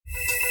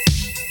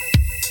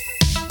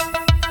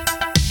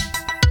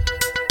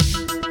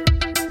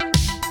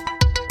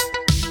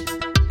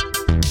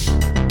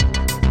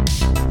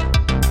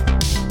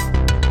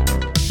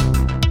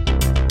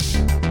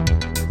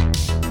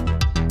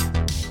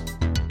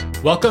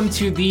Welcome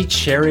to the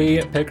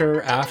Cherry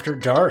Picker After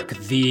Dark,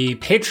 the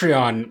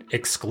Patreon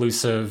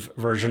exclusive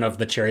version of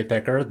the Cherry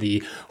Picker,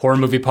 the horror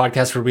movie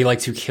podcast where we like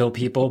to kill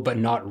people, but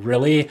not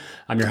really.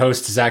 I'm your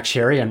host, Zach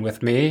Cherry, and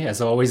with me, as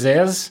always,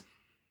 is...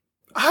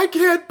 I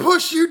can't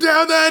push you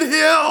down that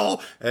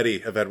hill!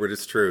 Eddie of Edward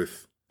is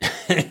Truth.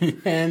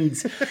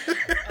 And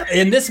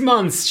in this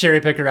month's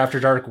Cherry Picker After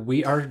Dark,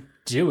 we are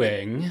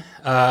doing...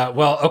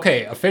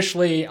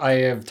 officially, I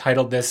have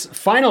titled this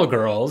Final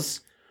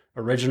Girls,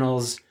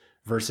 Originals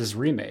versus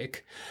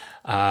Remake.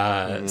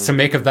 So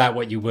make of that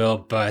what you will,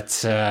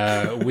 but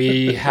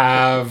we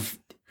have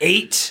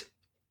 8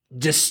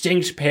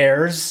 distinct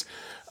pairs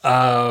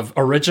of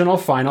original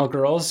Final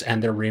Girls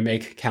and their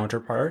remake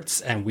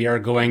counterparts, and we are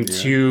going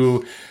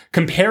to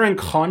compare and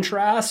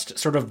contrast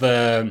sort of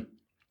the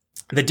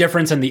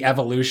difference and the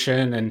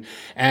evolution,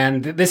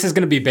 and this is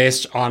going to be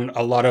based on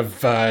a lot of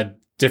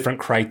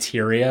different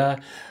criteria.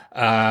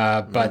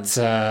 But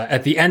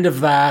at the end of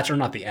that, or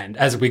not the end,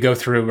 as we go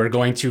through, we're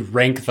going to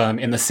rank them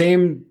in the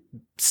same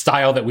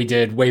style that we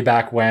did way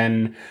back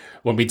when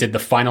we did the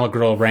Final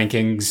Girl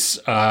rankings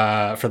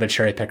for the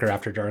Cherry Picker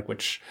After Dark,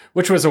 which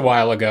was a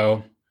while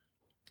ago.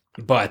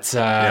 But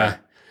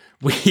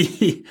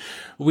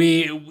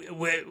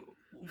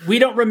we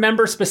don't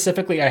remember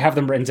specifically. I have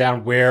them written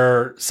down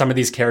where some of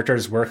these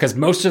characters were, because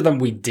most of them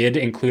we did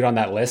include on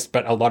that list,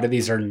 but a lot of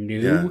these are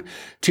new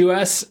to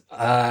us.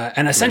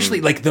 And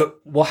essentially,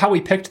 how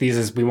we picked these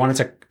is we wanted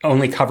to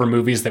only cover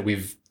movies that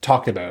we've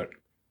talked about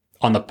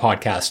on the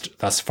podcast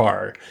thus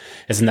far.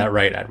 Isn't that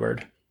right,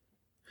 Edward?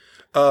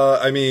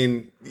 I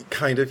mean,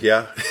 kind of,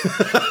 yeah.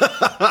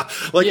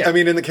 I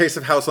mean, in the case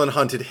of House on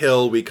Haunted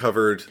Hill, we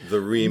covered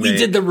the remake. We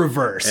did the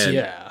reverse,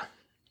 Yeah.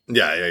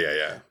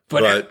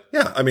 But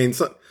I mean,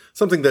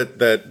 something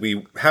that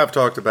we have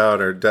talked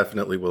about or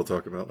definitely will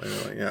talk about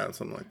later.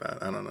 Something like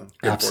that. I don't know.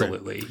 Good.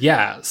 Absolutely.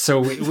 Yeah. So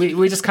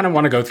we just kind of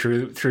want to go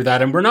through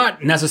that. And we're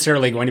not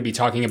necessarily going to be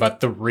talking about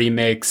the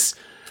remakes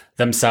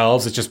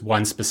themselves. It's just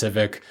one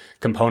specific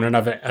component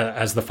of it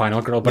as the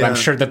Final Girl. But I'm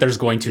sure that there's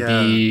going to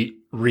be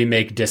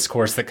remake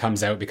discourse that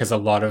comes out, because a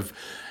lot of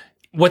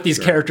what these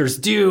characters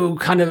do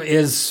kind of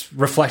is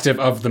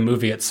reflective of the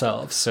movie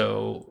itself.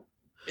 So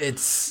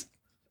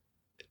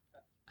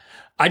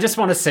I just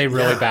want to say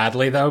really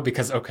badly, though,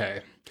 because,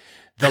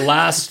 the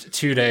last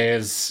 2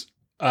 days,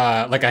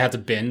 I had to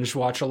binge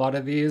watch a lot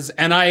of these.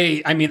 And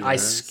I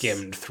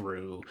skimmed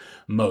through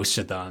most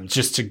of them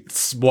just to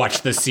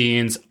watch the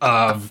scenes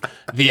of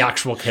the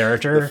actual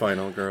character. The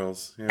Final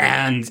Girls. Yeah.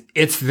 And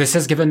this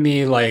has given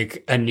me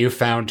a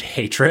newfound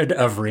hatred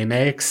of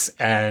remakes.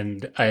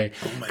 And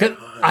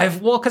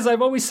I've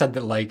always said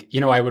that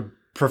I would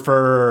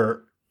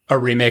prefer a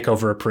remake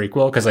over a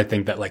prequel, because I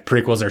think that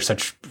prequels are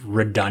such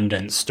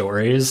redundant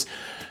stories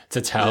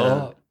to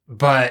tell,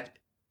 but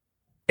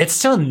it's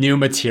still new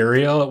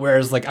material.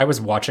 Whereas I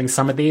was watching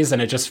some of these and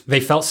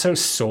they felt so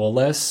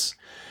soulless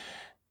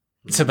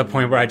to the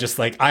point where I just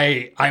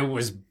I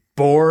was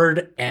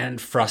bored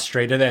and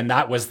frustrated. And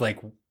that was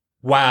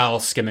while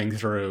skimming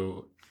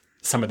through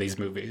some of these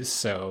movies.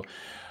 So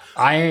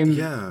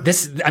the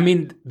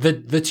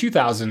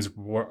 2000s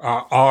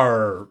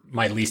are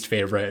my least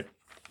favorite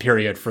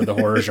period for the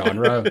horror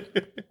genre.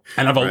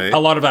 And a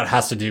lot of that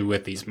has to do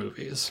with these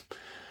movies.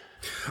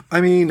 I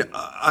mean,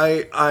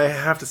 I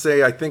have to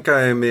say, I think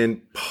I'm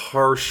in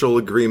partial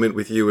agreement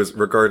with you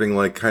regarding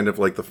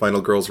the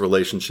Final Girls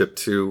relationship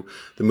to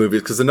the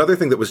movies. Because another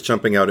thing that was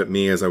jumping out at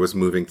me as I was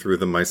moving through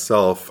them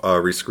myself,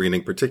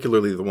 rescreening,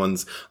 particularly the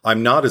ones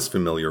I'm not as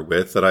familiar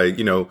with, that I,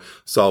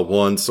 saw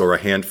once or a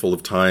handful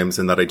of times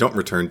and that I don't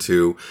return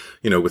to,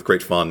 with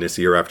great fondness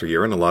year after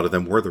year. And a lot of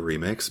them were the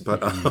remakes.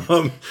 But,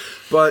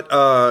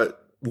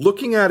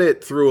 looking at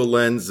it through a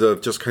lens of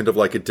just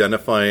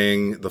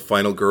identifying the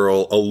Final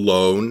Girl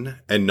alone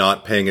and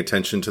not paying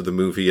attention to the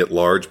movie at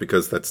large,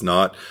 because that's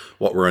not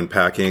what we're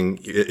unpacking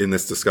in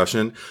this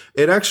discussion,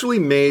 it actually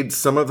made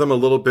some of them a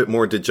little bit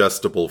more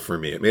digestible for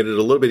me. It made it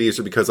a little bit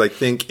easier, because I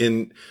think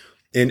in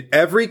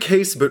every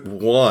case but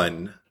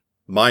one,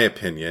 my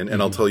opinion,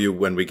 and I'll tell you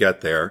when we get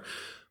there,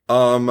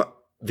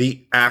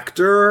 the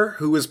actor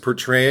who is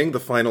portraying the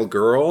Final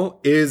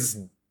Girl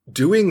is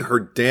doing her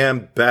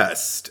damn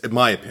best, in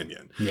my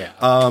opinion. Yeah.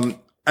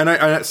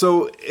 And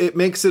so it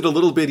makes it a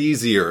little bit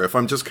easier if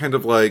I'm just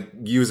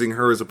using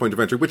her as a point of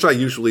entry, which I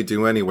usually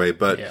do anyway,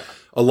 but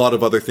a lot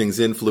of other things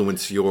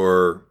influence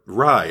your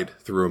ride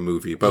through a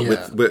movie.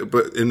 But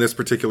but in this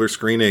particular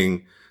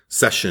screening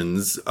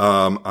sessions,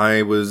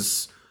 I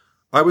was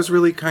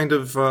really kind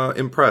of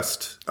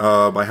impressed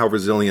by how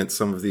resilient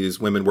some of these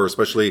women were,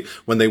 especially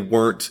when they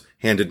weren't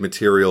handed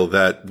material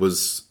that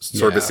was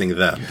servicing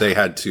them. They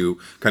had to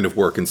kind of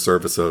work in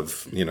service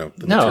of, the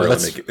material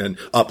and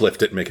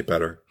uplift it and make it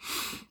better.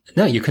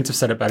 No, you couldn't have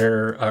said it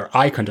better, or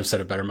I couldn't have said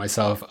it better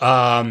myself.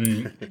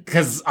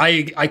 Because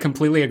I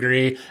completely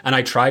agree, and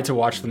I tried to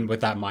watch them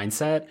with that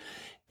mindset.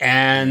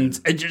 And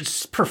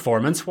just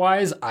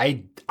performance-wise,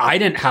 I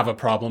didn't have a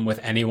problem with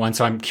anyone,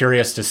 so I'm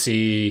curious to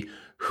see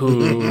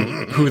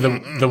who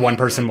the one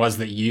person was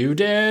that you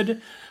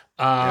did.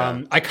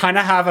 I kind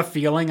of have a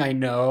feeling I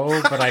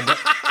know, but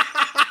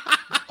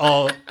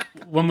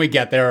when we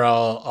get there,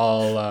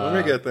 when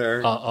we get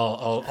there,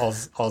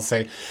 I'll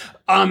say.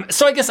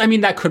 So I guess, I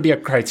mean, that could be a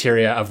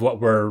criteria of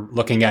what we're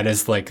looking at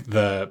is like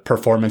the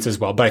performance as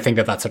well. But I think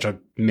that that's such a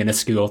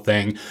minuscule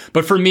thing.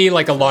 But for me,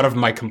 like a lot of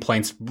my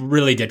complaints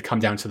really did come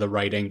down to the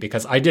writing,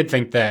 because I did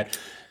think that,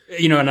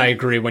 and I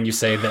agree when you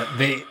say that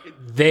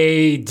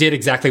they did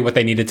exactly what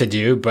they needed to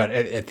do. But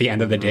at the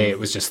end of the day, it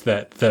was just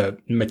that the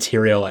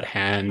material at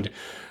hand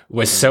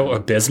was so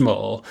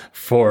abysmal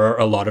for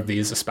a lot of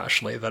these,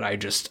 especially, that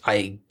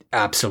I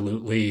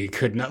absolutely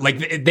could not, like,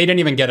 they didn't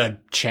even get a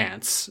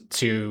chance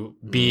to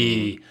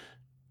be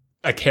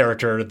a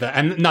character that,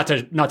 and not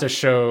to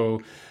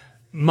show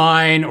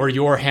mine or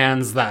your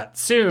hands that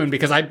soon,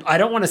 because I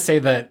don't want to say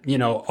that,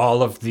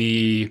 all of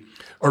the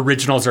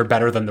originals are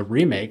better than the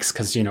remakes,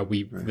 because,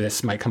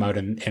 this might come out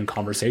in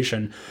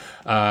conversation.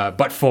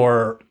 But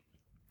for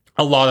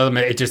a lot of them,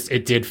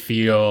 it did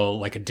feel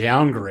like a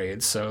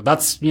downgrade. So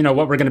that's,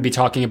 what we're going to be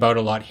talking about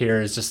a lot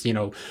here is just,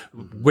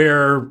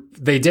 where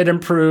they did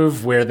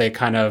improve, where they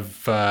kind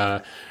of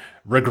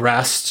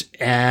regressed,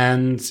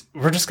 and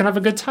we're just going to have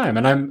a good time.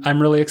 And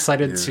I'm really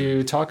excited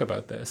to talk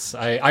about this.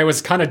 I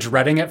was kind of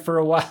dreading it for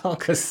a while,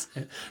 because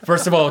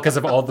first of all, because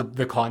of all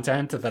the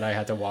content that I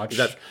had to watch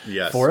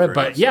for it.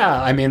 But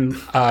yeah, I mean,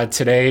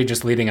 today,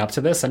 just leading up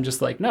to this, I'm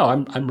just like, no,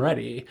 I'm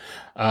ready.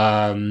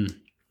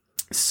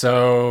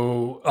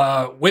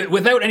 So,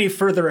 without any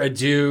further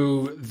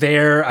ado,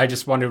 I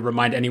just want to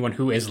remind anyone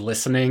who is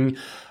listening,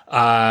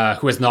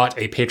 who is not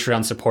a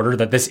Patreon supporter,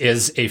 that this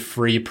is a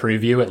free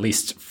preview, at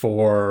least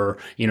for,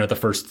 the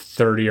first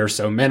 30 or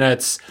so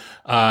minutes.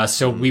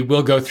 So we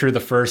will go through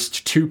the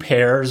first two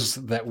pairs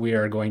that we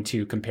are going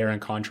to compare and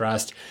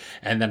contrast.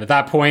 And then at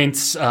that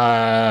point,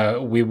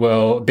 we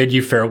will bid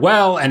you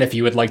farewell. And if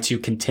you would like to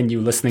continue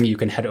listening, you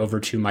can head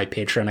over to my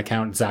Patreon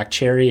account, Zach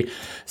Cherry,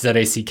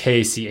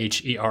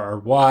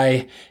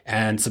 ZACKCHERRY,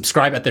 and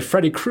subscribe at the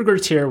Freddy Krueger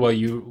tier,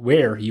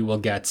 where you will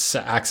get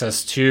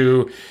access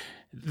to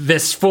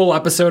this full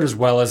episode, as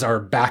well as our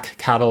back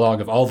catalog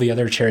of all the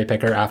other Cherry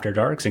Picker After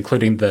Darks,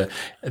 including the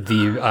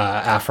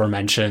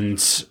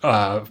aforementioned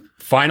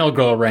Final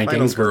Girl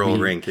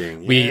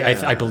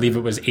rankings. I believe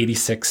it was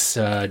 86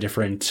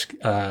 different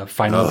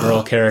Final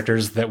Girl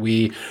characters that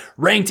we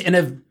ranked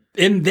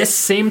in this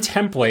same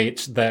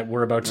template that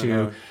we're about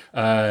to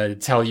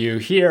tell you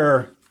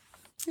here.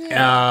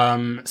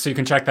 So you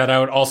can check that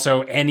out.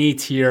 Also, any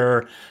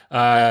tier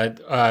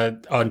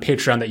on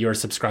Patreon that you are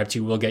subscribed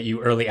to will get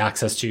you early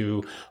access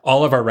to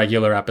all of our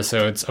regular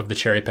episodes of the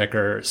Cherry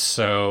Picker.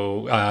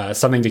 So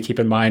something to keep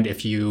in mind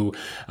if you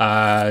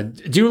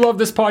do love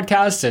this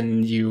podcast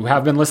and you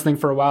have been listening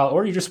for a while,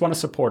 or you just want to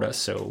support us.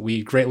 So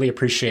we greatly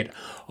appreciate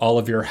all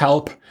of your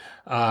help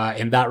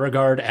in that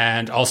regard,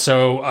 and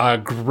also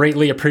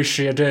greatly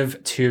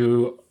appreciative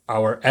to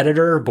our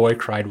editor, Boy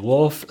Cried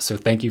Wolf. So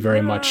thank you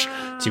very much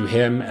to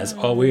him, as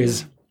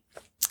always.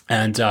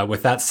 And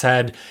with that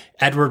said,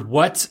 Edward,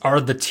 what are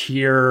the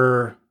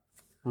tier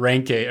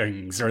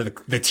rankings, or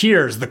the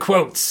tiers, the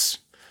quotes?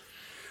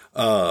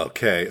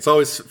 Okay. It's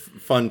always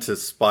fun to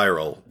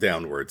spiral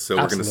downwards. So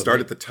Absolutely. We're going to start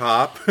at the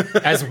top.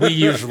 As we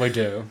usually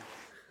do.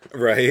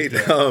 Right.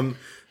 Yeah.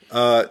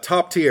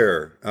 Top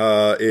tier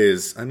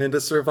is I'm into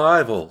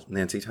survival,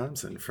 Nancy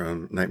Thompson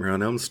from Nightmare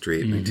on Elm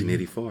Street,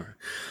 1984.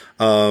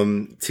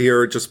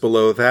 Tier just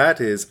below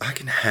that is I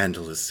can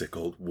handle a sick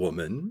old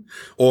woman,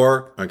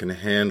 or I can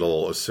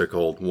handle a sick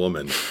old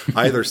woman.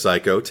 Either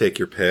psycho, take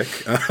your pick.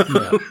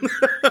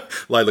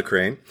 Lila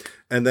Crane.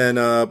 And then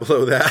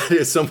below that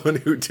is someone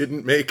who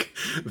didn't make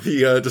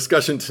the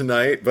discussion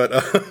tonight, but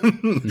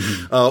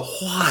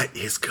What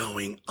is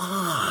Going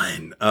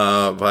On?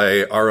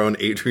 By our own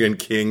Adrian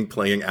King,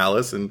 playing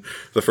Alice in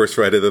the first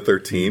Friday the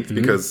 13th,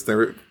 because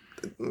there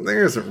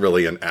isn't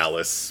really an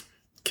Alice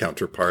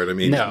counterpart. I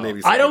mean, no,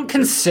 maybe I don't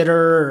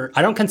consider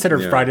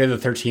Friday the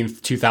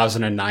 13th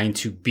 2009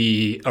 to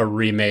be a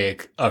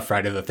remake of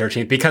Friday the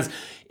 13th, because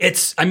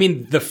it's, I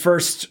mean, the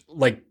first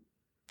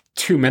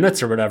 2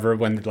 minutes or whatever,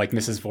 when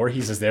Mrs.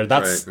 Voorhees is there,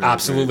 that's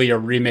absolutely a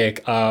remake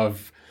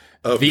of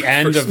the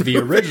end of the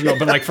original.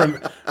 But from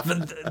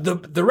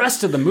the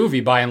rest of the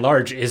movie, by and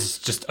large, is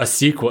just a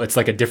sequel. It's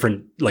like a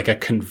different, a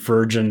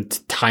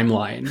convergent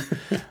timeline.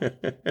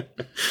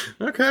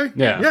 Okay.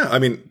 Yeah. I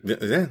mean,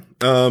 yeah.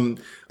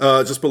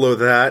 Just below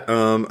that,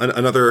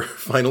 another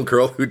Final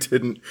Girl who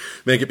didn't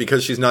make it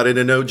because she's not in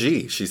an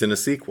OG. She's in a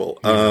sequel.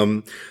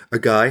 A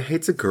guy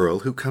hates a girl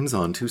who comes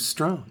on too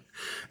strong.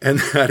 And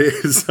that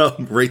is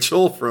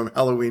Rachel from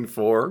Halloween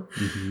 4.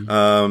 Is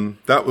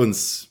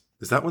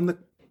that one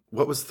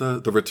what was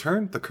the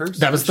return? The curse?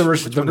 That was the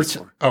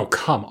return. Oh,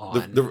 come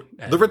on. The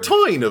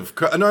return of...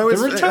 No,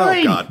 it's... return.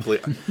 Oh, God,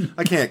 please.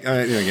 I can't...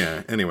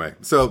 yeah, anyway.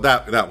 So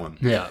that one.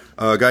 Yeah.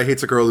 Guy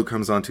hates a girl who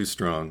comes on too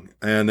strong.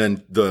 And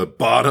then the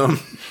bottom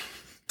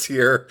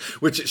tier,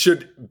 which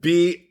should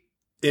be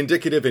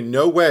indicative in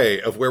no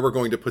way of where we're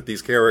going to put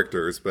these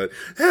characters, but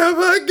am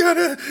I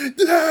gonna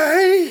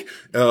die?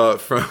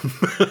 From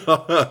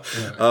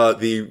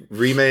the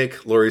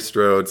remake, Laurie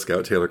Strode,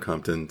 Scout Taylor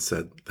Compton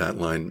said that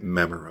line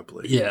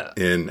memorably. Yeah.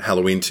 In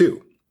Halloween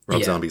 2.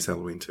 Rob Zombie's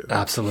Halloween 2.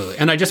 Absolutely.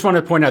 And I just want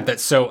to point out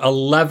that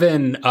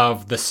 11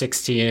 of the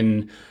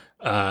 16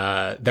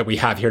 that we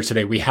have here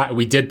today,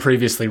 we did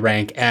previously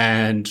rank,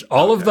 and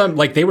all of them,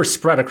 like, they were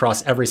spread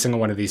across every single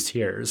one of these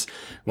tiers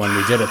when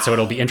we did it. So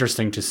it'll be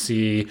interesting to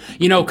see,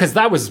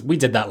 because we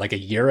did that like a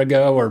year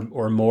ago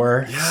or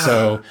more. Yeah.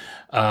 So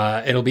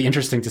it'll be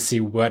interesting to see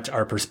what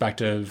our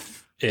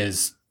perspective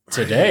is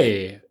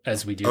today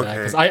as we do that.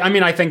 Because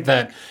I think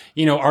that,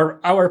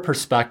 our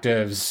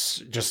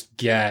perspectives just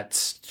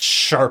get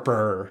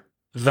sharper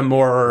the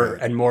more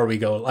and more we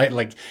go,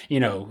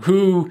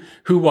 who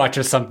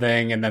watches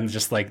something and then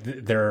just like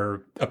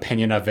their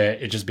opinion of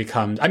it, it just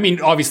becomes,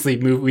 obviously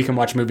we can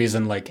watch movies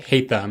and like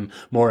hate them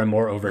more and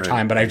more over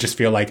time, but I just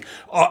feel like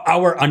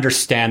our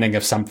understanding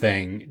of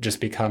something just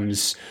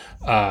becomes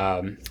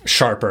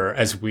sharper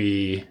as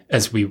we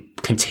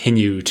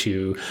continue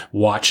to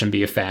watch and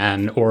be a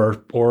fan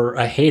or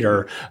a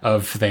hater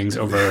of things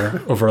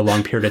over a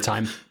long period of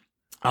time.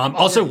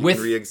 Also with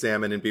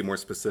re-examine and be more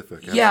specific.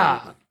 Absolutely.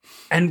 Yeah.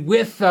 And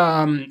with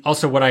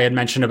also what I had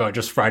mentioned about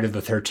just Friday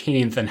the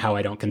 13th and how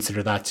I don't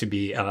consider that to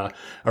be a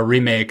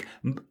remake,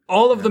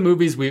 all of the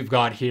movies we've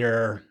got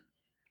here,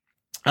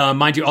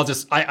 mind you,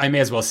 I may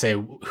as well say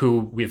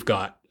who we've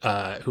got,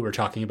 who we're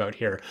talking about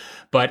here.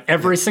 But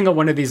every single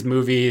one of these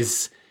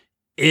movies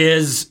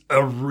is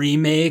a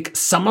remake.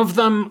 Some of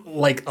them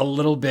like a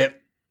little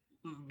bit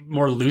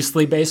more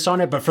loosely based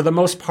on it, but for the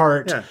most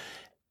part,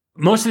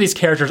 most of these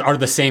characters are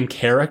the same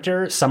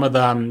character. Some of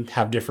them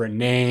have different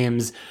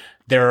names.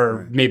 There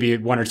are maybe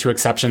one or two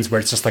exceptions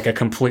where it's just like a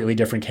completely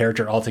different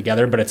character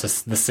altogether, but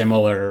it's the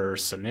similar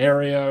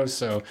scenario.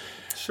 So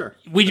sure,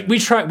 we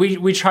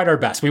tried our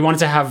best. We wanted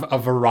to have a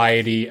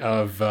variety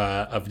of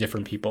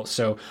different people.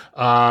 So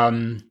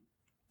I'll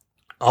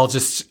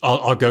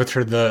go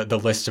through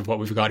the list of what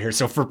we've got here.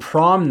 So for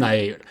prom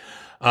night,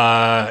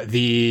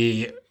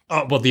 the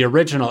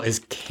original is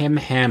Kim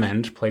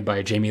Hammond, played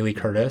by Jamie Lee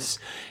Curtis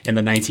in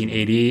the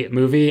 1980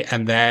 movie,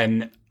 and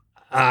then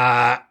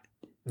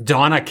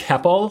Donna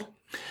Keppel,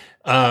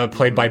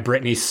 played by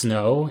Brittany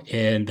Snow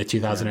in the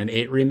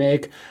 2008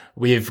 remake.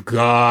 We've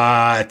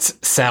got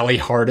Sally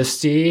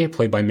Hardesty,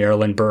 played by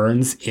Marilyn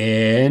Burns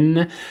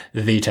in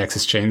the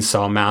Texas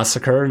Chainsaw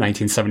Massacre,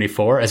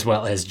 1974, as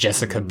well as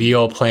Jessica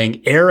Biel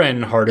playing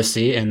Erin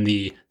Hardesty in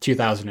the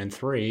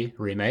 2003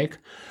 remake.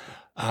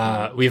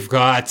 We've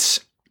got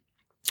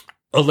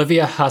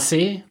Olivia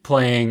Hussey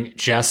playing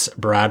Jess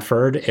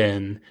Bradford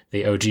in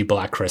the OG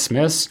Black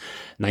Christmas,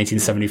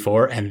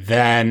 1974. And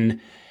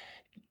then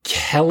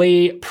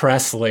Kelly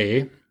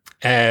Presley,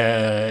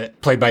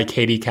 played by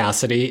Katie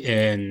Cassidy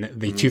in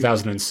the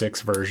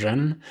 2006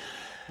 version.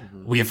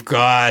 We've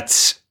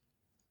got,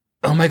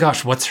 oh my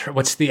gosh,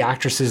 what's the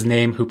actress's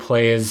name who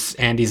plays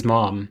Andy's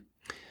mom?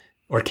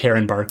 Or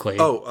Karen Barkley?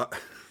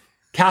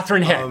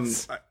 Catherine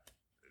Hicks.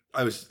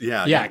 I was,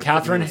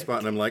 Catherine spot,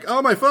 and I'm like,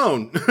 oh, my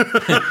phone.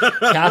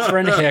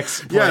 Catherine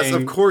Hicks. Yes,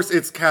 of course,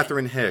 it's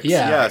Catherine Hicks.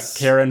 Yeah, yes,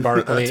 Karen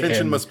Barkley.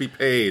 Attention must be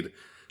paid.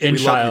 In we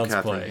Child's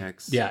love you, Play.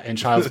 Hicks. Yeah, in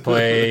Child's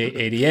Play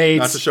 88.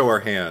 Not to show our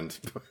hand.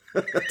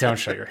 Don't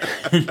show your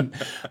hand.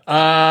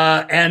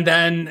 And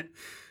then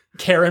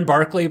Karen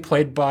Barkley,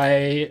 played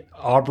by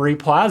Aubrey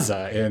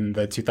Plaza in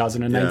the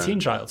 2019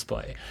 Child's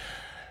Play.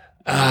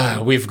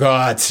 We've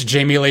got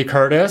Jamie Lee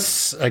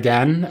Curtis,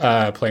 again,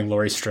 playing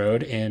Laurie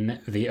Strode in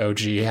the OG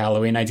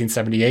Halloween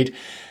 1978.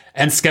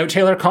 And Scout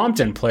Taylor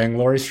Compton playing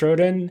Laurie Strode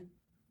in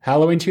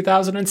Halloween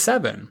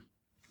 2007.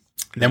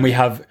 Then we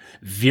have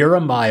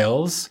Vera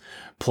Miles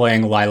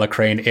playing Lila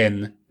Crane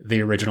in the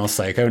original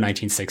Psycho,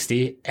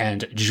 1960,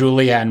 and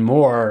Julianne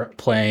Moore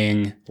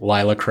playing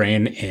Lila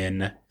Crane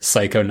in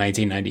Psycho,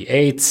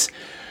 1998.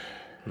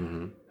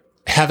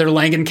 Heather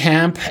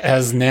Langenkamp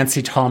as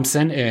Nancy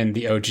Thompson in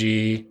the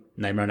OG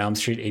Nightmare on Elm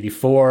Street,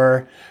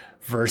 84,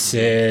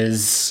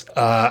 versus,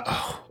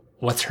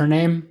 what's her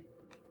name?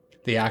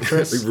 The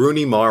actress?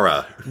 Rooney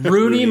Mara.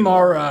 Rooney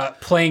Mara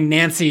playing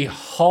Nancy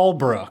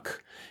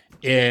Holbrook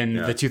in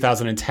the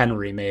 2010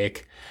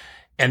 remake.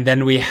 And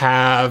then we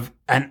have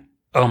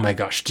oh my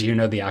gosh, do you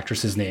know the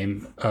actress's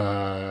name?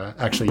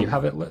 Actually, you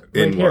have it right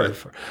here.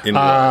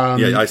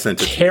 I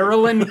sent it.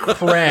 Carolyn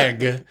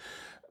Craig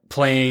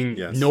playing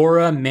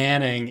Nora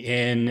Manning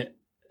in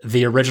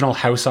the original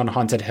House on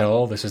Haunted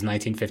Hill. This is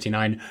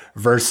 1959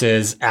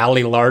 versus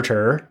Ali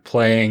Larter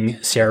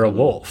playing Sarah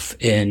Wolf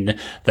in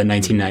the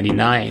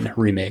 1999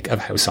 remake of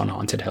House on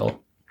Haunted Hill.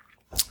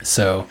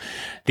 So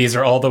these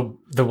are all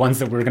the ones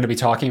that we're going to be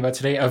talking about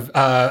today.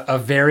 A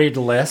varied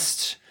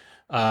list,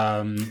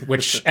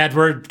 which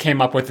Edward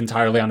came up with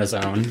entirely on his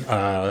own,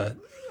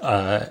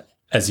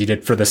 as you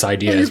did for this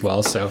idea as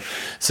well. So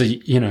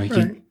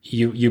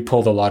you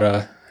pulled a lot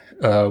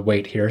of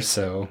weight here.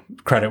 So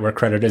credit where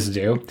credit is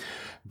due.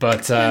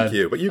 But thank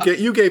you. But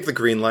you gave the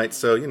green light,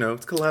 so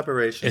it's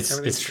collaboration.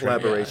 It's true,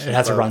 collaboration. Yeah.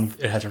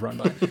 It had to run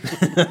by.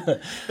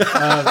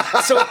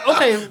 So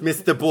okay,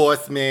 Mr.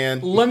 Boss Man.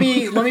 Let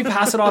me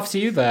pass it off to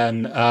you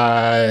then.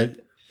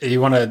 You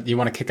want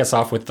to kick us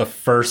off with the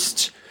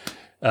first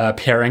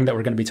pairing that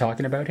we're going to be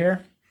talking about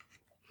here?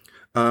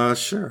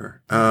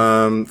 Sure.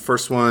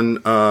 First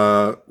one,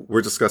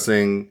 we're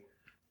discussing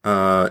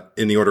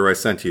in the order I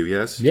sent you,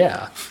 yes?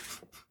 Yeah.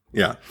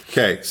 Yeah.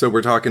 Okay, so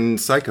we're talking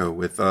Psycho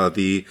with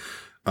the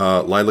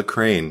Lila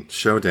Crane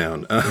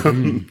showdown.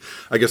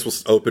 I guess we'll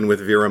open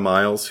with Vera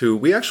Miles, who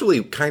we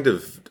actually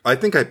I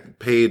think I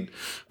paid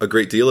a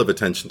great deal of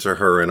attention to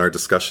her in our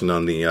discussion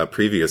on the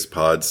previous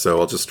pod, so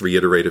I'll just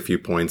reiterate a few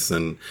points,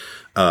 and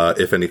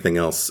if anything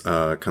else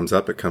comes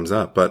up, it comes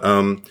up. But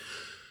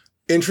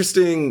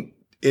interesting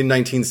in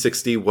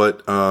 1960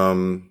 what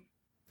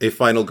a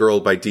final girl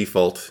by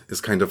default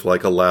is kind of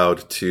like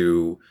allowed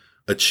to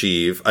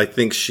achieve. I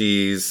think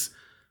she's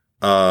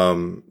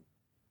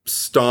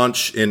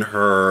staunch in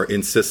her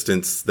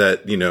insistence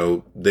that,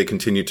 they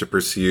continue to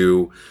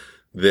pursue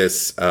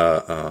this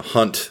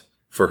hunt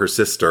for her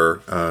sister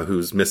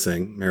who's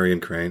missing, Marion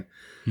Crane.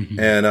 Mm-hmm.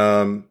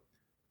 And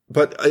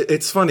but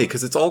it's funny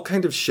because it's all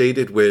kind of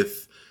shaded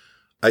with,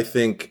 I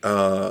think,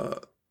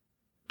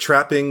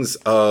 trappings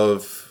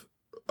of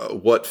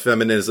what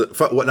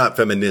not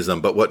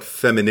feminism, but what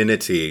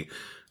femininity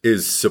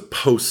is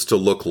supposed to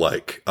look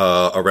like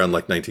around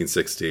like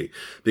 1960.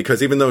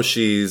 Because even though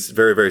she's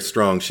very, very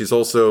strong, she's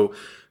also,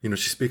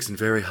 she speaks in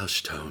very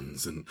hushed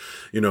tones and,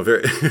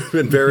 very,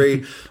 and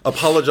very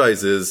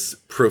apologizes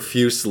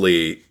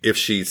profusely if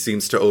she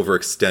seems to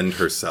overextend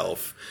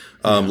herself.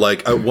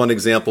 One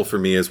example for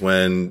me is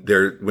when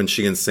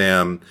she and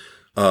Sam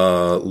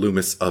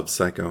Loomis of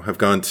Psycho have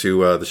gone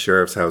to the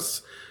sheriff's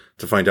house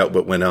to find out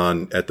what went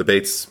on at the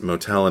Bates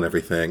Motel and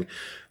everything.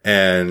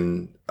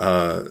 And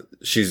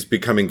she's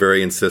becoming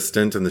very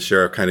insistent, and the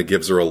sheriff kind of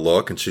gives her a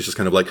look, and she's just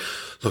kind of like,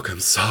 look, I'm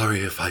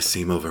sorry if I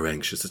seem over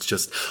anxious. It's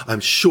just,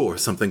 I'm sure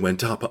something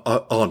went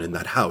on in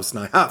that house, and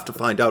I have to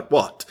find out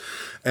what.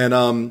 And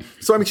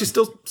so I mean, she's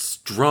still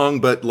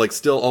strong, but like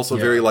still also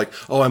very like,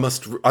 oh, I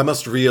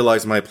must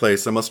realize my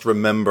place. I must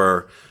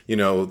remember,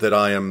 that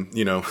I am,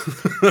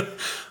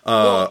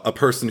 a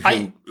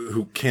person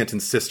who can't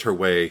insist her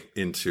way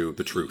into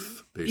the truth.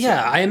 Basically.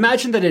 Yeah, I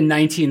imagine that in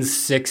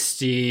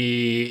 1960,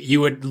 you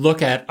would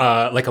look at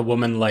like a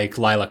woman like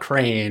Lila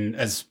Crane,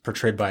 as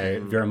portrayed by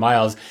Vera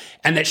Miles,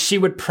 and that she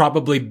would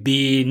probably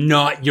be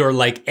not your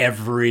like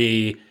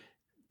every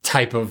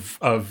type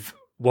of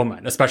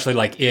woman, especially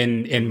like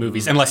in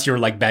movies, unless you're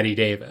like Betty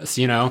Davis,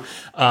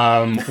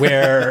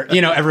 where,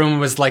 everyone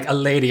was like a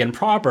lady and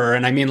proper.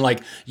 And I mean,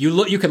 like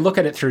you could look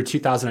at it through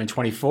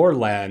 2024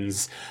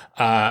 lens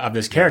of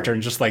this character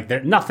and just like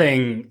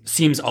nothing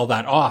seems all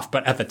that off.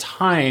 But at the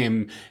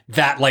time,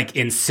 that like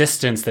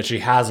insistence that she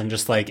has and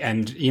just like,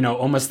 and,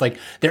 almost like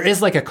there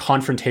is like a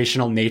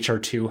confrontational nature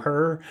to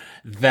her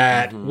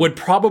that would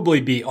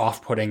probably be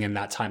off-putting in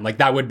that time. Like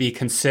that would be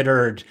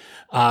considered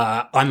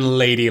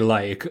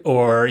unladylike,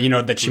 or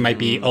that she might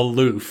be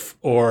aloof,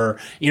 or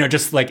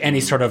just like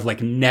any sort of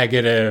like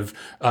negative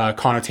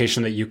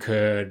connotation that you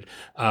could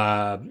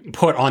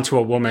put onto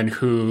a woman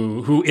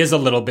who is a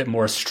little bit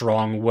more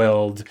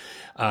strong-willed.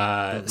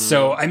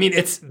 So I mean,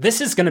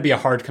 this is going to be a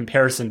hard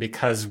comparison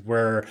because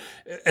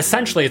it's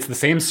the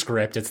same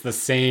script, it's the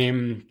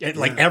same,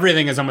 like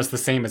everything is almost the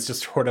same. It's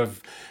just sort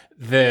of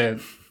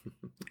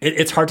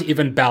it's hard to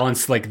even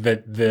balance like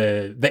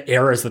the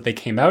eras that they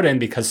came out in,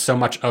 because so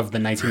much of the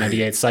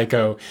 1998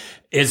 Psycho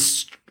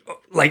is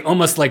like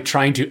almost like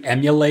trying to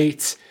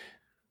emulate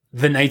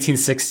the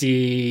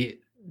 1960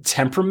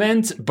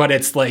 temperament, but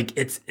it's like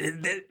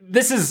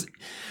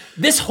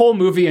this whole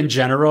movie in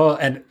general,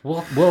 and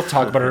we'll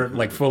talk about it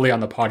like fully on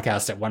the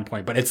podcast at one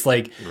point, but it's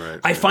like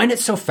I find it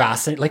so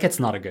fascinating. Like, it's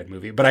not a good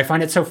movie, but I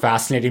find it so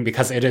fascinating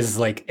because it is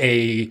like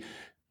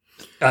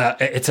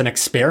it's an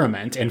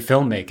experiment in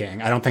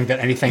filmmaking. I don't think that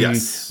anything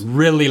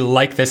really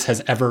like this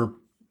has ever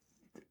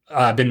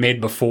been made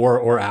before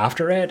or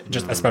after it,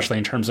 just especially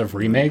in terms of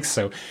remakes.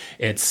 So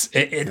it's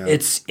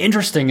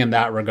interesting in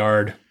that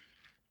regard.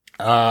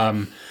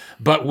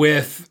 But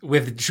with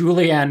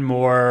Julianne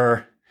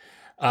Moore,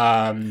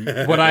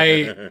 what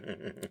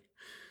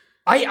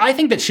I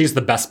think that she's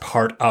the best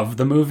part of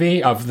the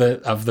movie, of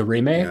the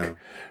remake.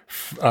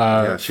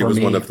 She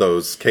was one of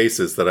those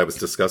cases that I was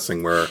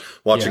discussing where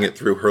watching it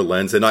through her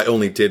lens, and I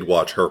only did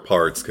watch her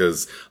parts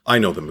because I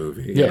know the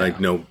movie and I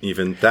know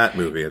even that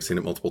movie. I've seen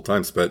it multiple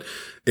times, but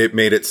it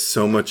made it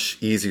so much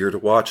easier to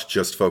watch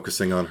just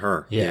focusing on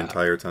her the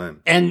entire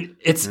time. And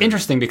it's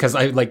interesting because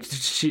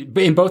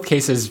in both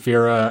cases,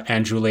 Vera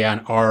and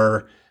Julianne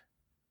are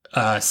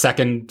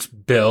second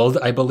build,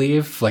 I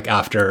believe, like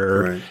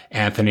after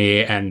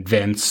Anthony and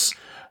Vince,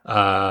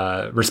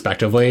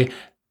 respectively.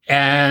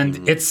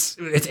 And it's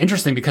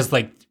interesting because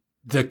like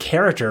the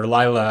character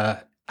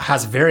Lila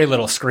has very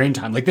little screen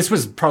time. Like, this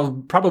was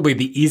probably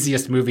the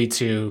easiest movie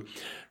to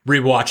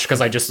rewatched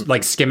because I just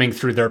like skimming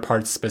through their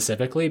parts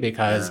specifically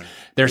because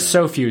there's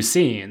so few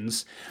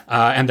scenes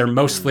and they're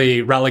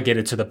mostly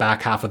relegated to the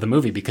back half of the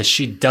movie because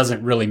she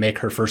doesn't really make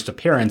her first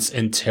appearance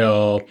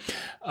until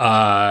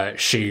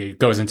she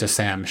goes into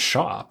Sam's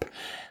shop.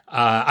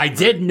 I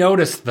did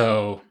notice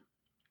though,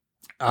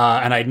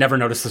 and I'd never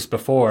noticed this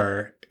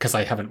before because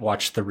I haven't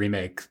watched the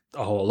remake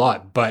a whole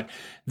lot, but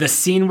the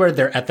scene where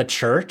they're at the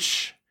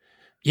church,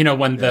 you know,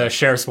 when the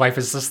sheriff's wife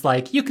is just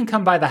like, you can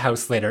come by the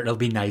house later, it'll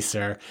be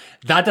nicer.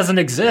 That doesn't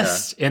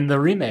exist in the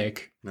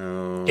remake.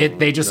 No.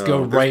 They just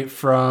go right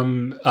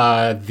from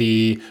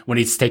when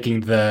he's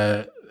taking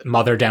the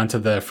mother down to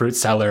the fruit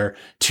cellar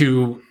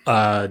to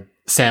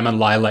Sam and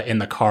Lila in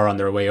the car on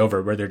their way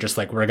over, where they're just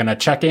like, we're going to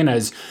check in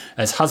as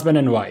husband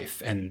and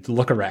wife and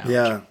look around.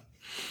 Yeah.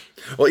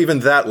 Well, even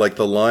that, like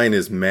the line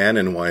is man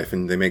and wife,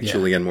 and they make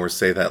Julianne Moore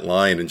say that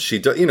line, and she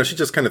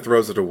just kind of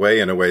throws it away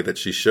in a way that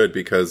she should,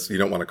 because you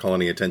don't want to call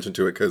any attention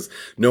to it, because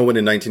no one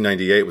in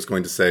 1998 was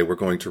going to say we're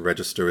going to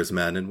register as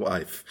man and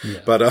wife.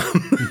 Yeah. But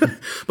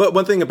but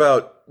one thing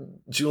about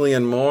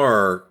Julianne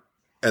Moore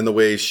and the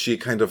way she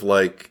kind of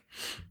like,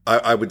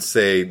 I would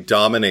say,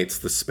 dominates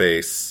the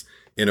space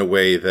in a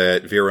way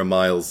that Vera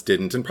Miles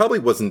didn't, and probably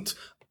wasn't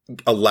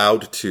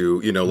allowed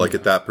to, you know, like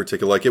at that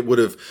particular, like it would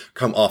have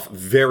come off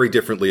very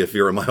differently if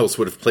Vera Miles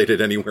would have played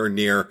it anywhere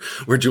near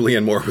where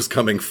Julianne Moore was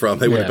coming from.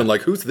 They would have been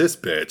like, who's this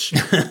bitch?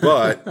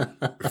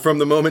 But from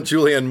the moment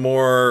Julianne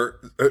Moore,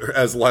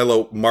 as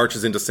Lila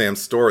marches into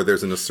Sam's store,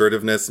 there's an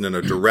assertiveness and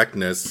a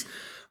directness.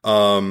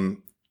 And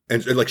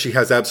like, she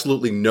has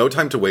absolutely no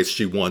time to waste.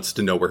 She wants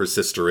to know where her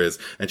sister is,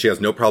 and she has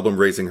no problem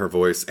raising her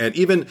voice. And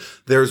even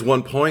there's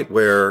one point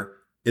where,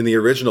 in the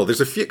original,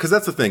 there's a few, because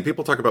that's the thing.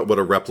 People talk about what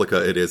a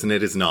replica it is, and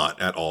it is not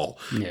at all.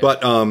 Yeah.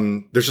 But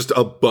there's just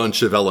a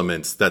bunch of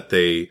elements where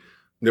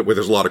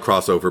there's a lot of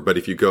crossover. But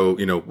if you go,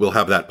 you know, we'll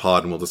have that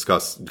pod and we'll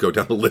go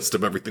down the list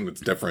of everything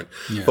that's different.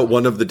 Yeah. But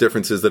one of the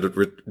differences that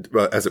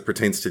as it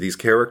pertains to these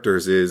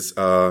characters is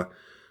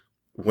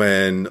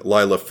when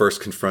Lila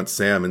first confronts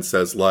Sam and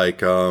says, like,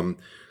 you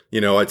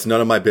know, it's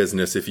none of my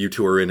business if you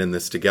two are in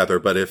this together.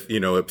 But if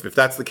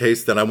that's the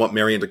case, then I want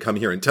Marion to come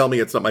here and tell me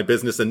it's not my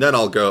business, and then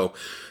I'll go.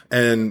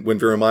 And when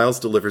Vera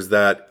Miles delivers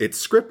that,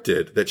 it's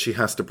scripted that she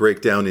has to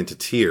break down into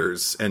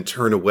tears and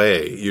turn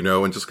away, you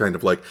know, and just kind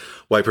of like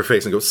wipe her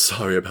face and go,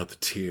 sorry about the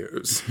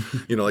tears,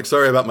 you know, like,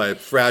 sorry about my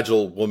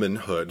fragile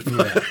womanhood.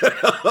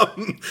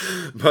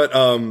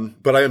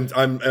 But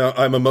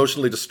I'm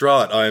emotionally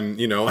distraught.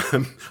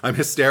 I'm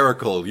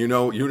hysterical. You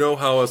know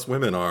how us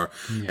women are.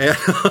 Yeah.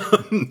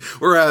 And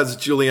whereas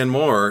Julianne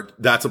Moore,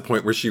 that's a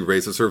point where she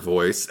raises her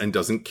voice and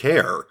doesn't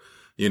care.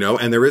 You know,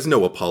 and there is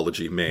no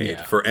apology made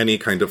for any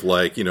kind of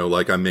like, you know,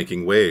 like I'm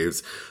making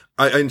waves.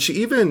 And she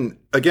even,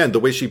 again, the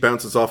way she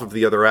bounces off of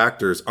the other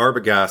actors,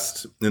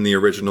 Arbogast in the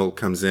original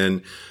comes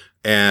in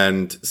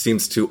and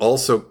seems to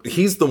also,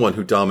 he's the one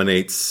who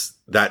dominates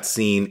that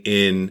scene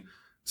in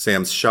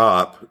Sam's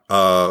shop,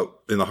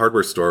 in the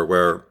hardware store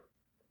where,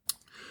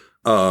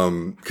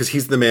 cause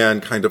he's the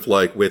man kind of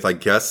like with, I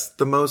guess,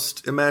 the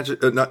most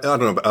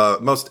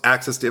most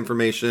access to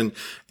information,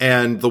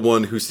 and the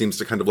one who seems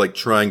to kind of like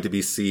trying to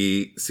be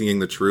seeing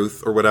the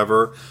truth or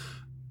whatever.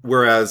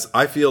 Whereas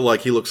I feel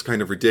like he looks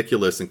kind of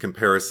ridiculous in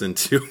comparison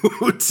to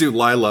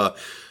Lila,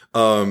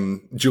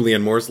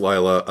 Julianne Moore's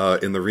Lila,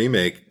 in the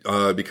remake,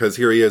 because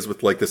here he is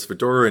with like this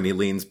fedora and he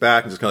leans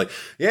back and just kind of like,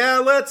 yeah,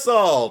 let's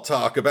all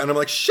talk about it. And I'm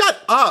like, shut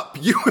up.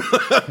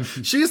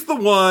 She's the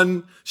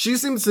one, she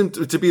seems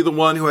to be the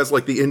one who has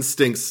like the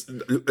instincts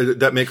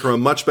that make her a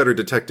much better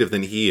detective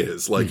than he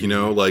is. Like, you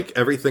know, like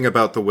everything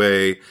about the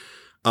way,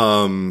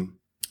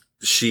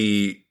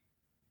 she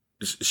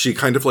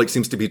kind of like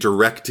seems to be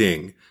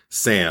directing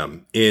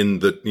Sam in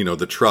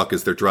the truck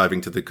as they're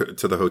driving to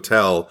the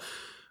hotel.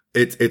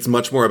 It's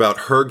much more about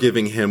her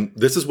giving him,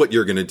 this is what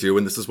you're going to do,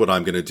 and this is what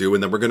I'm going to do,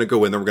 and then we're going to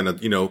go in, then we're going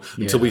to, you know,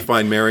 until we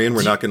find Marion,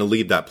 we're not going to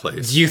leave that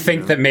place. Do you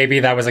think that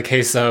maybe that was a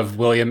case of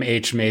William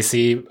H.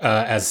 Macy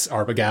as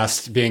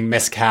Arbogast being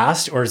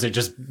miscast, or is it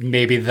just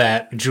maybe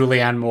that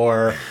Julianne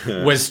Moore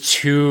was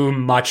too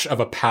much of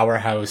a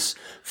powerhouse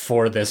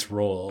for this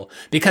role?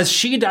 Because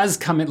she does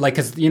come in, like,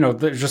 cause, you know,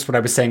 just what I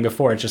was saying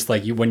before, it's just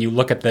like when you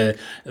look at the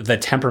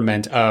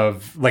temperament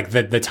of like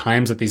the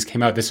times that these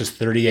came out, this is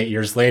 38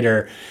 years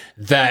later,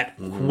 that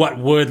what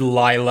would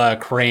Lila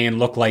Crane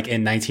look like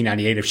in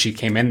 1998 if she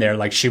came in there?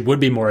 Like, she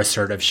would be more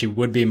assertive. She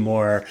would be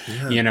more,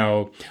 you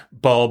know,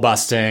 ball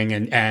busting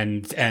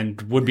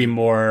and would be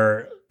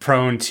more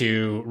prone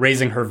to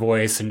raising her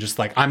voice and just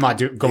like, I'm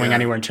not going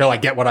anywhere until I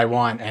get what I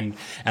want. And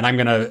I'm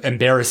going to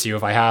embarrass you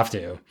if I have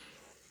to.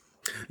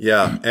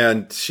 Yeah.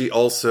 And she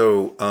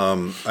also,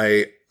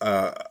 I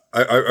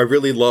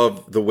really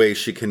love the way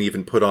she can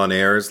even put on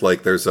airs.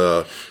 Like there's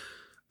an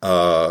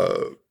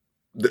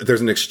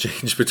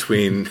exchange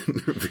between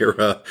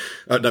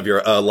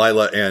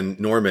Lila and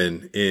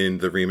Norman in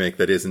the remake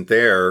that isn't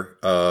there.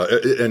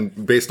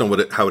 And based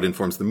on how it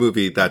informs the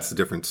movie, that's a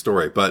different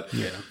story. But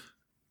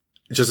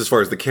just as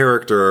far as the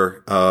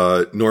character,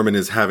 Norman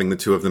is having the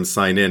two of them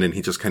sign in, and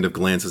he just kind of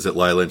glances at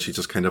Lila, and she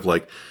just kind of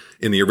like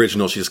in the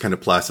original, she just kind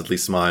of placidly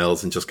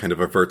smiles and just kind of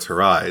averts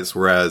her eyes.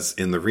 Whereas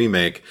in the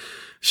remake,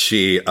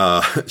 she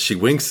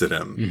winks at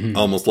him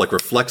almost like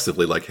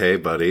reflexively, like, hey,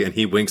 buddy. And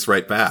he winks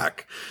right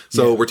back.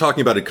 So we're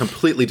talking about a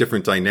completely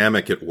different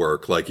dynamic at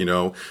work. Like, you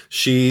know,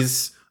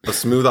 she's a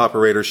smooth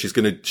operator.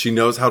 She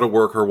knows how to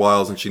work her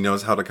wiles, and she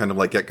knows how to kind of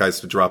like get guys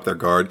to drop their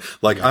guard.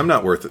 Like, I'm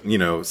not worth, you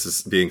know,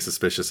 being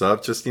suspicious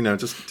of. Just, you know,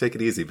 just take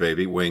it easy,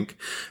 baby. Wink.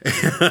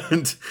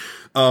 And,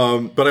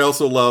 but I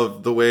also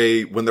love the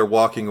way when they're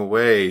walking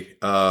away,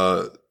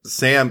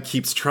 Sam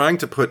keeps trying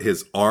to put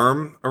his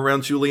arm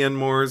around Julianne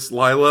Moore's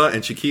Lila,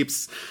 and she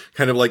keeps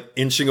kind of like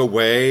inching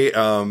away.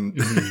 And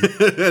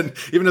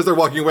even as they're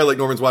walking away, like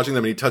Norman's watching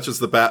them, and he touches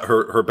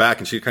her back,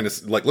 and she kind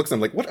of like looks at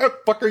him like, "What the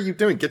fuck are you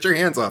doing? Get your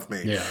hands off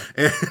me!" Yeah,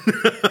 and,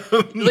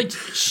 like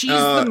she's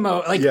the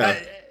most like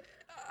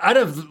out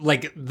of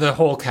like the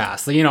whole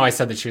cast. You know, I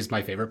said that she was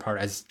my favorite part,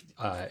 as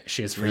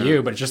she is for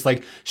you, but it's just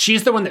like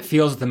she's the one that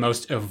feels the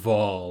most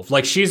evolved.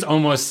 Like she's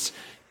almost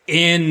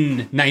in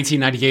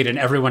 1998, and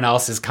everyone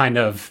else is kind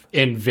of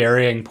in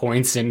varying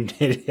points in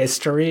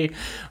history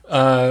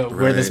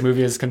where this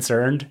movie is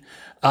concerned.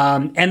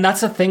 And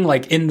that's the thing,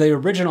 like in the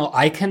original,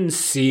 I can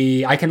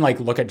like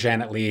look at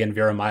Janet Leigh and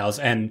Vera Miles,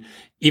 and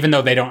even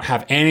though they don't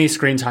have any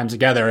screen time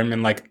together, and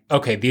I'm like,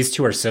 okay, these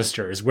two are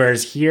sisters.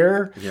 Whereas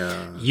here,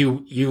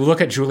 you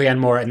look at Julianne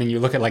Moore, and then you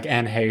look at like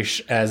Anne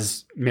Heche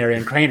as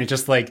Marion Crane, it's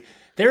just like,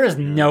 there is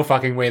no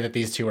fucking way that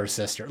these two are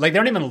sisters. Like, they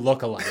don't even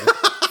look alike,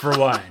 for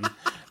one.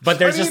 But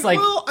there's just like...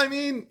 Well, I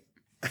mean...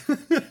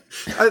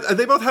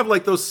 they both have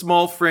like those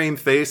small frame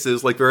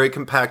faces, like very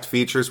compact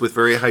features with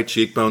very high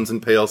cheekbones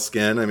and pale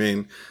skin. I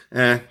mean,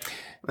 I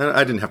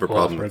didn't have a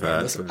problem with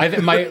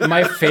that.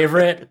 My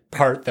favorite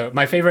part, though,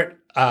 my favorite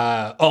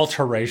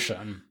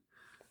alteration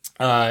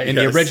in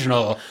the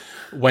original,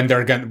 when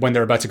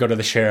they're about to go to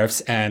the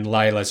sheriff's, and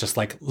Lila's just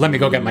like, let me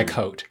go get my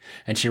coat,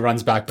 and she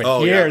runs back,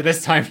 but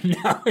this time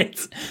now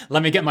it's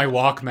let me get my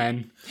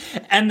Walkman.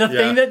 And the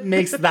thing that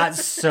makes that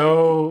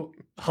so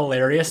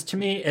hilarious to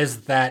me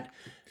is that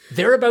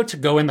they're about to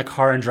go in the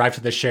car and drive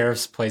to the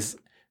sheriff's place,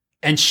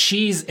 and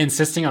she's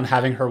insisting on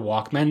having her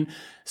Walkman.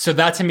 So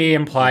that to me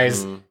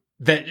implies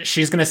that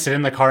she's going to sit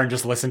in the car and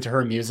just listen to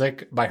her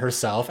music by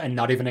herself and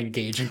not even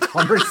engage in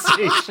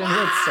conversation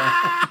with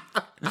Sam.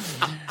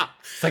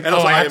 It's like,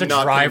 I have to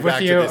drive with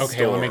you?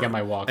 Okay, let me get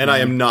my Walkman. And I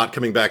am not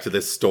coming back to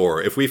this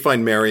store. If we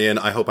find Marion,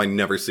 I hope I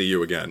never see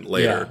you again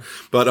later. Yeah.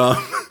 But I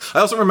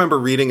also remember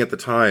reading at the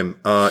time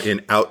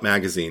in Out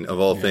magazine, of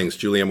all things,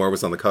 Julianne Moore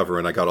was on the cover,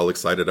 and I got all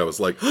excited. I was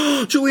like,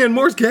 oh, Julianne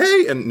Moore's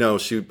gay? And no,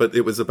 but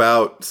it was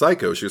about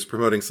Psycho. She was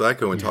promoting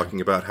Psycho and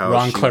talking about how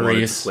Ron she Clarice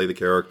wanted to play the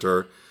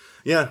character.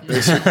 Yeah,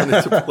 she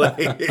wanted to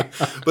play,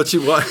 but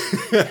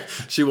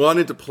she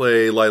wanted to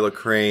play Lila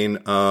Crane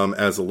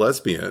as a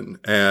lesbian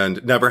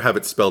and never have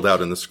it spelled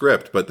out in the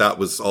script. But that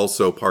was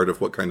also part of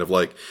what kind of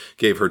like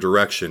gave her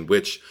direction,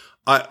 which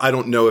I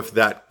don't know if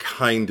that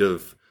kind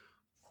of.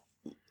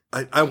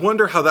 I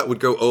wonder how that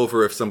would go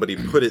over if somebody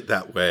put it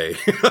that way.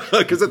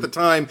 Because at the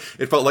time,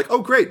 it felt like, oh,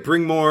 great,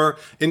 bring more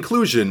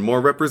inclusion,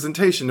 more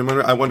representation.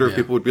 I wonder if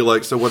people would be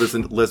like, so what does a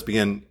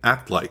lesbian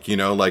act like? You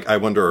know, like, I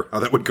wonder how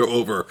that would go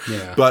over.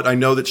 Yeah. But I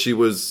know that she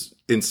was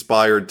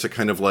inspired to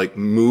kind of like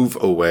move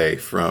away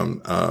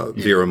from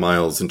Vera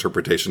Miles'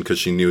 interpretation because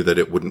she knew that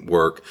it wouldn't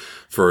work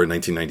for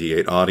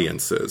 1998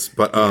 audiences.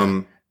 But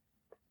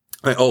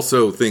I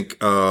also think...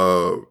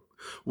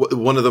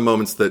 one of the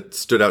moments that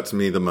stood out to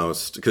me the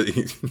most, because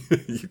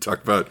you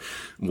talked about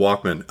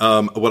Walkman,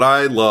 what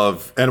I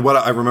love and what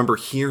I remember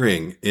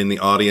hearing in the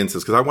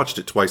audiences, because I watched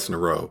it twice in a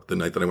row the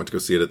night that I went to go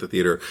see it at the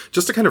theater,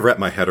 just to kind of wrap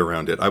my head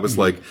around it. I was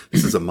like,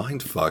 this is a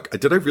mind fuck.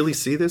 Did I really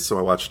see this? So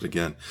I watched it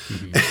again.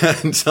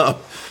 And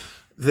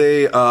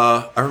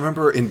I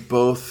remember in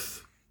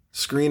both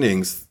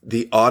screenings,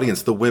 the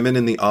women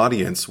in the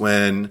audience,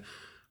 when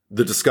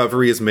the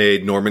discovery is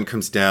made, Norman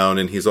comes down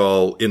and he's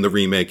all in the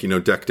remake, you know,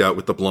 decked out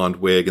with the blonde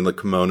wig and the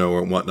kimono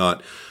and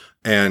whatnot,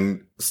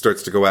 and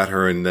starts to go at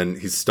her. And then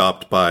he's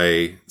stopped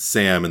by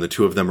Sam, and the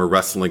two of them are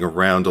wrestling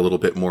around a little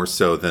bit more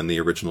so than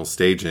the original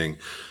staging.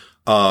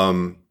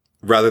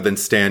 Rather than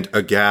stand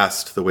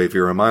aghast the way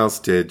Vera Miles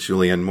did,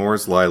 Julianne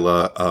Moore's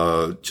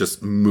Lila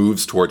just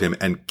moves toward him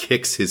and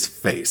kicks his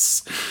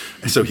face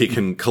so he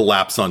can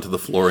collapse onto the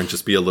floor and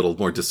just be a little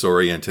more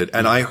disoriented.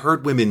 And I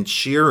heard women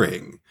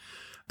cheering.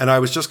 And I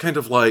was just kind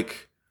of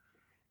like,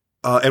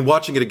 and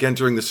watching it again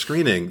during the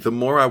screening, the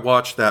more I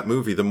watched that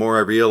movie, the more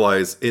I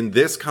realize in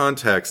this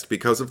context,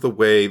 because of the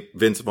way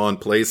Vince Vaughn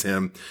plays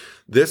him,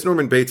 this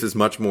Norman Bates is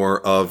much more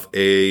of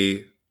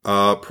a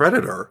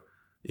predator,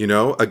 you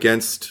know,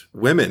 against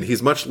women.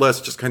 He's much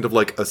less just kind of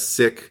like a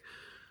sick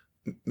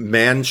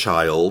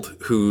man-child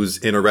who's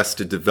in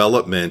arrested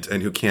development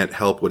and who can't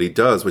help what he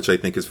does, which I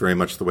think is very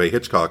much the way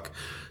Hitchcock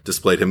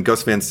displayed him.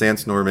 Gus Van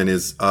Sant's Norman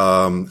is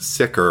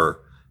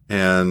sicker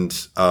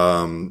and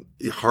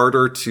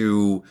harder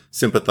to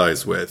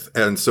sympathize with.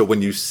 And so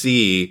when you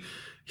see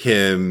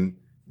him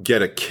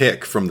get a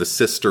kick from the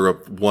sister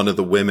of one of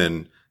the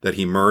women that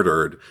he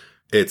murdered,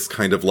 it's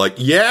kind of like,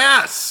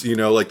 yes,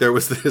 like there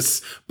was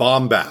this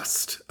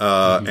bombast,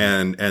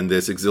 and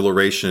this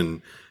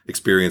exhilaration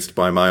experienced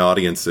by my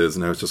audiences.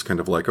 And I was just kind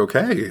of like,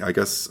 okay, I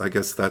guess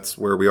that's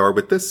where we are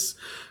with this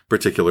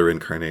particular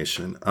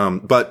incarnation.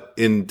 But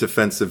in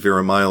defense of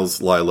Vera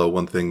Miles' Lila,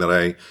 one thing that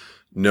I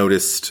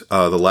noticed,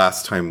 the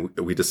last time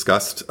we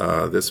discussed,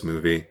 this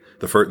movie,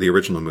 the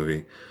original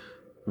movie,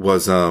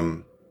 was,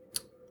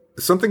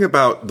 something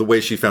about the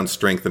way she found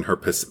strength in her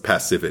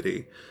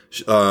passivity.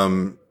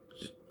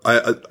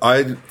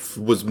 I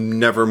was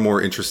never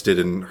more interested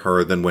in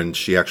her than when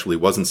she actually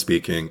wasn't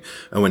speaking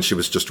and when she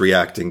was just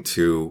reacting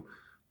to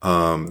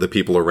the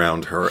people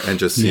around her and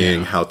just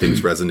seeing how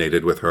things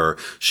resonated with her.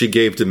 She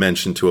gave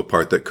dimension to a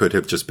part that could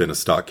have just been a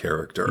stock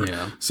character.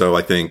 Yeah. So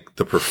I think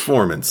the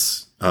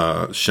performance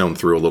shone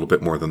through a little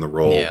bit more than the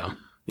role.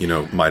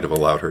 Might have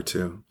allowed her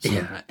to. So.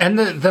 Yeah. And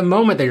the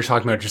moment that you're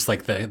talking about, just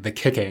like the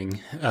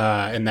kicking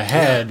in the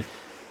head,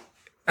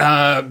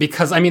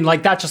 because I mean,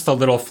 like, that's just a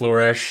little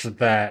flourish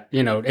that,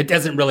 it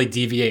doesn't really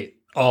deviate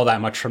all that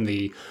much from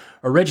the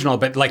original.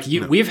 But like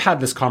we've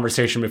had this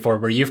conversation before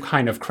where you've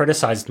kind of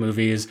criticized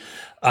movies,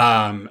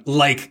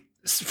 like,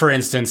 for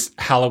instance,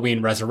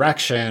 Halloween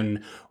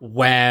Resurrection,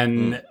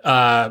 when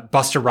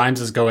Busta Rhymes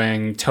is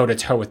going toe to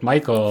toe with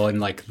Michael in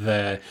like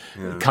the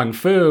Kung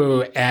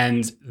Fu,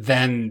 and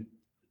then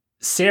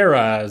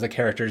Sarah, the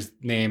character's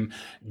name,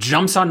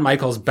 jumps on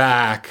Michael's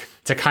back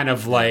to kind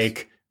of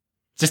like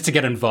just to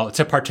get involved,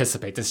 to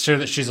participate, to show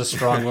that she's a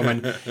strong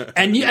woman.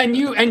 and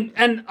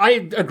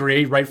I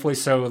agree, rightfully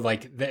so.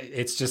 Like,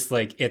 it's just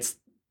like, it's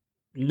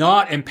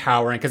not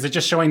empowering because it's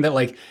just showing that,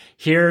 like,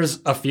 here's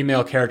a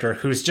female character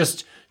who's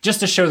just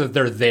to show that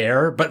they're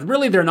there, but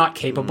really they're not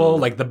capable.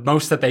 Like, the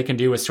most that they can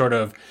do is sort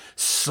of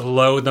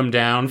slow them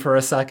down for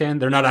a second.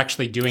 They're not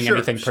actually doing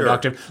anything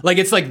productive. Like,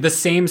 it's like the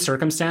same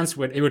circumstance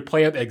it would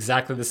play out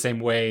exactly the same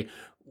way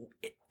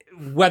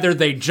whether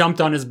they jumped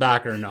on his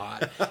back or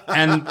not.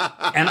 And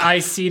I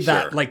see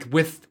that like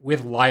with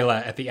Lila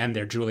at the end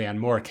there, Julianne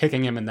Moore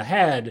kicking him in the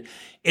head,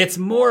 it's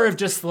more of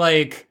just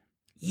like,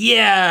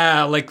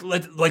 yeah, like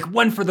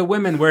one for the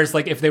women. Whereas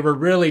like if they were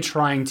really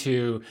trying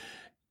to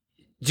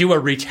do a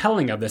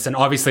retelling of this, and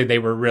obviously they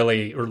were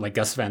really, or like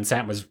Gus Van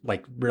Sant was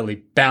like really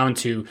bound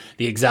to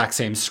the exact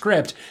same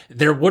script,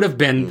 there would have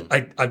been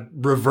a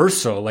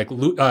reversal. Like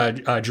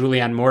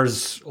Julianne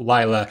Moore's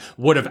Lila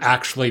would have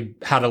actually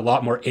had a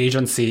lot more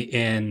agency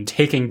in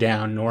taking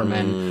down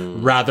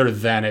Norman rather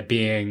than it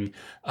being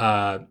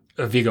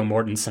Viggo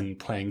Mortensen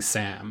playing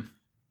Sam.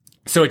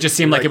 So it just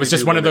seemed like it was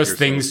just one of those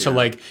things to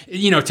like,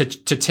 to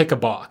tick a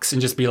box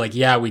and just be like,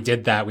 yeah, we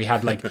did that. We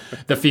had like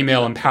the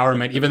female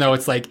empowerment, even though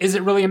it's like, is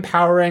it really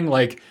empowering?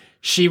 Like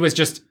she was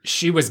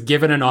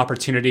given an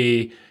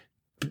opportunity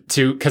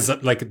to, cause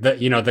like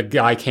the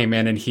guy came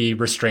in and he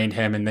restrained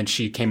him and then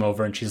she came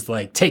over and she's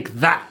like, take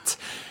that.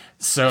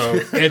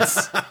 So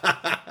it's,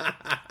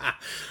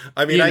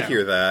 I mean, I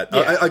hear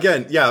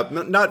that. Yeah.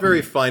 Not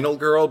very final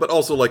girl, but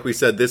also, like we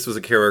said, this was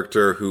a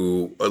character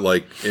who,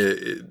 like,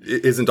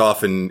 isn't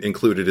often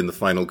included in the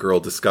final girl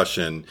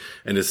discussion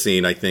and is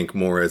seen, I think,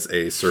 more as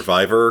a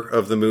survivor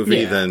of the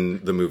movie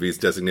than the movie's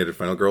designated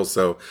final girl.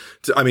 So,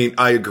 I mean,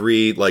 I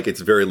agree, like,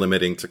 it's very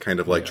limiting to kind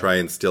of, like, try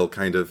and still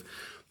kind of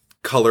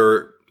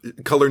color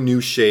new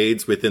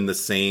shades within the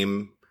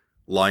same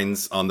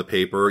lines on the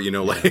paper,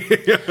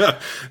 like,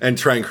 and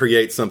try and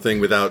create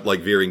something without like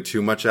veering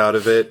too much out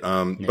of it.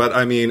 But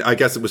I mean, I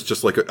guess it was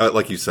just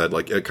like you said,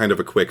 like a kind of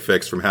a quick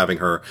fix from having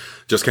her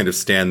just kind of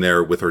stand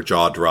there with her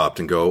jaw dropped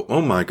and go, oh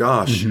my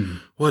gosh,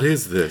 what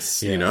is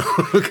this?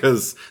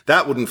 Because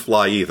that wouldn't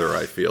fly either,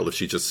 I feel, if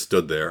she just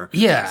stood there.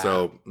 Yeah.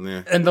 So,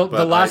 and the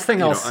last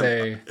thing I'll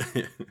say.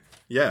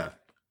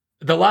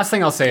 The last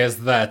thing I'll say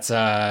is that,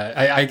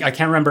 I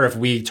can't remember if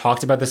we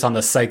talked about this on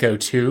the Psycho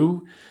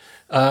 2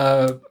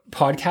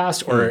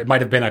 podcast, or it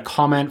might have been a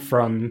comment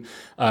from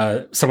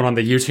someone on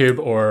the YouTube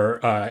or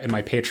in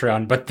my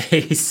Patreon, but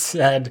they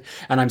said,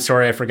 and I'm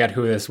sorry I forget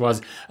who this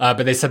was,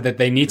 but they said that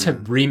they need to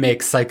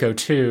remake Psycho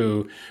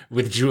 2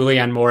 with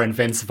Julianne Moore and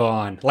Vince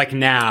Vaughn, like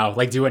now,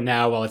 like do it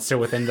now while it's still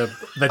within the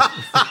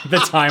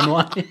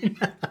timeline.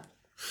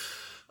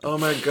 Oh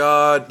my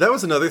God. That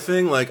was another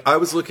thing. Like, I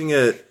was looking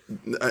at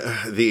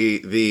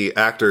the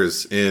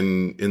actors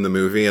in the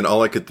movie, and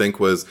all I could think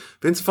was,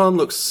 Vince Vaughn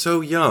looks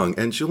so young,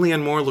 and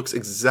Julianne Moore looks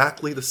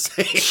exactly the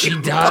same. She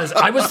does.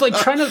 I was like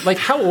trying to, like,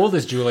 how old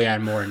is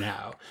Julianne Moore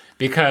now?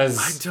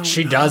 Because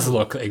she does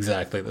look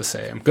exactly the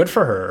same. Good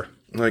for her.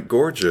 Like,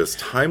 gorgeous,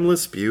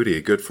 timeless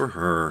beauty. Good for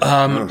her.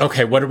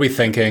 Okay, what are we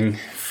thinking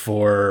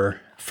for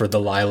the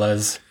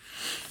Lilas?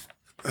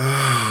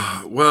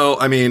 Well,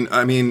 I mean,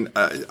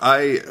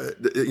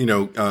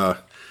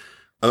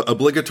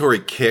 obligatory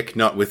kick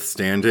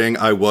notwithstanding,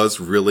 I was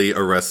really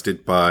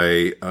arrested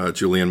by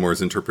Julianne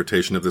Moore's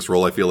interpretation of this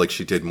role. I feel like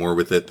she did more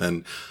with it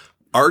than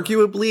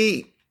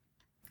arguably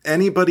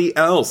anybody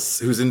else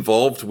who's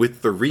involved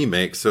with the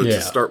remake. So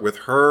to start with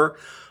her,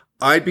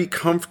 I'd be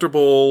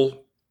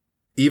comfortable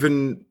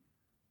even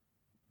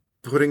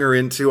putting her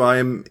into I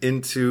Am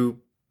Into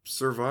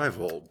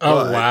Survival.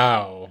 Oh,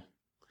 wow.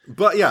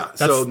 But yeah,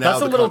 so now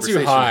that's a little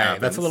too high.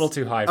 That's a little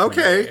too high for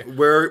okay, me.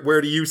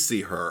 where do you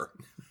see her?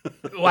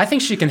 Well, I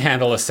think she can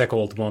handle a sick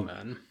old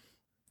woman.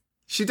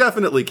 She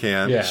definitely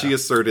can. Yeah. She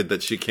asserted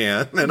that she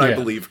can, and I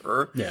believe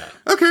her. Yeah.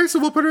 Okay, so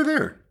we'll put her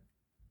there.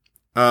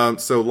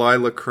 So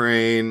Lila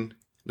Crane,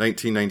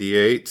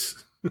 1998.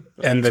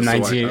 And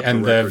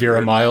the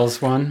Vera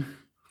Miles one.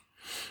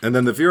 And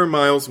then the Vera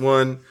Miles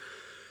one.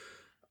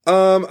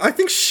 I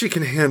think she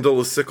can handle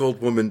a sick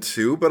old woman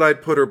too, but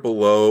I'd put her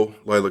below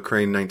Lila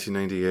Crane,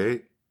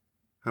 1998.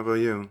 How about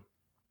you?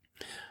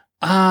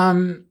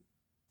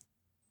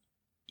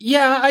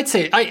 Yeah, I'd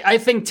say I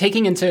think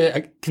taking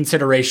into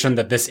consideration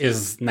that this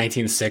is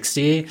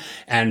 1960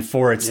 and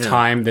for its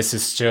time, this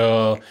is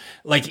still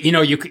like,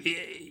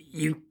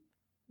 you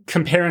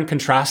compare and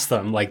contrast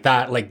them like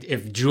that. Like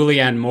if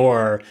Julianne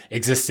Moore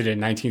existed in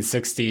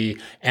 1960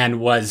 and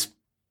was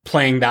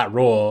playing that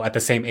role at the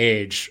same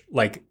age,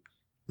 like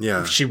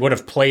she would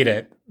have played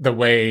it the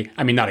way,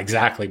 I mean, not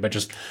exactly, but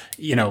just,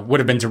 would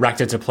have been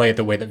directed to play it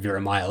the way that Vera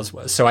Miles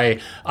was. So I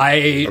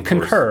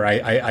concur.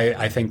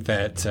 I think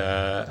that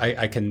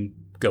I can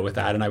go with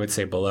that, and I would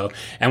say below.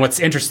 And what's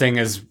interesting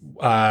is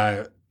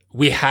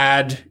we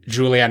had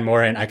Julianne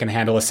Moore in I Can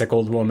Handle a Sick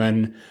Old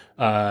Woman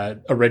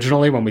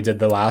originally when we did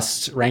the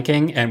last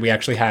ranking, and we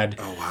actually had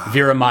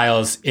Vera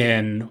Miles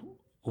in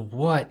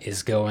What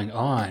Is Going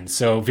On?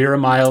 So Vera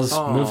Miles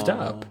moved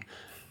up.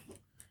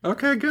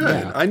 Okay, good.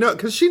 Yeah. I know,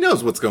 because she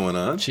knows what's going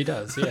on. She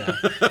does, yeah.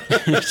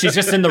 She's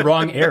just in the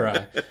wrong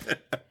era.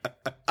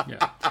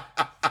 Yeah.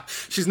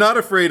 She's not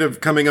afraid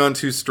of coming on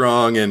too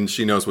strong, and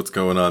she knows what's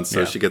going on,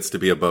 so she gets to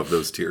be above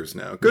those tiers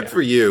now. Good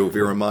for you,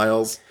 Vera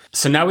Miles.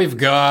 So now we've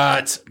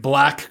got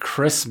Black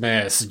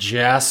Christmas,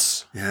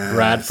 Jess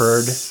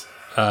Bradford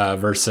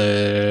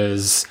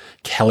versus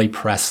Kelly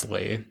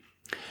Presley.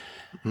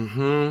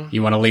 Mm-hmm.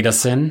 You want to lead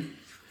us in?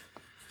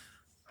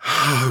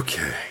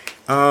 Okay.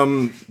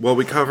 Well,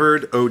 we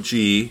covered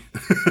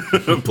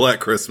OG Black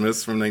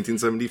Christmas from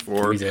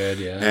 1974. We did,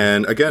 yeah.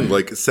 And again,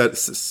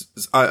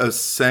 I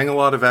sang a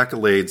lot of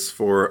accolades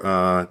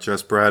for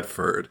Jess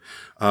Bradford.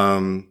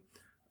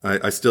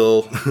 I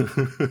still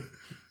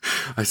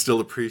I still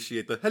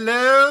appreciate the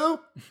hello,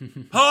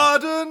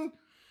 pardon,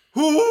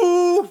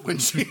 who when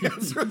she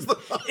answers the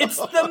phone. It's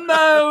the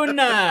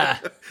Mona.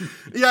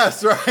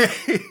 Yes,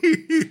 right.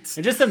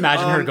 And just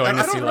imagine her going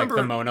to see like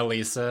the Mona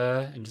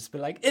Lisa and just be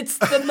like, "It's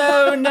the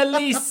Mona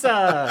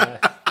Lisa.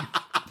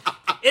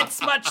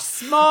 It's much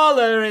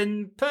smaller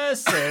in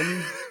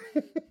person."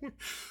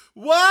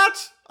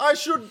 What?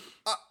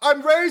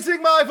 I'm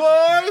raising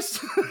my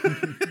voice.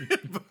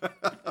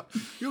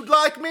 You'd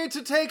like me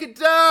to take it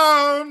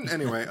down?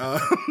 Anyway,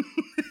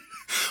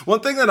 one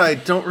thing that I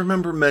don't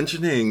remember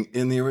mentioning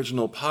in the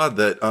original pod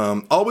that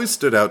always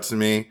stood out to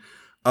me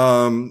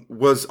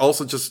was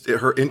also just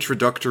her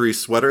introductory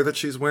sweater that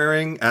she's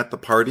wearing at the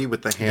party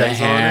with the hands on it.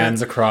 The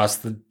hands across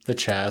the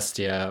chest,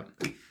 yeah.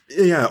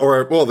 Yeah,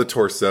 the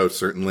torso,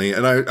 certainly.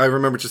 And I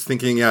remember just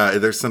thinking,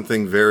 there's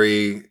something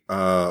very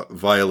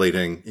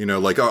violating,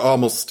 like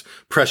almost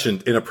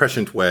prescient, in a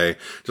prescient way.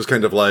 Just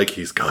kind of like,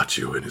 he's got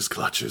you in his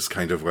clutches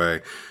kind of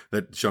way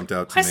that jumped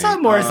out to me. I saw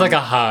it more as like a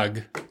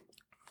hug.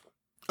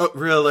 Oh,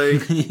 really?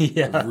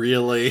 Yeah.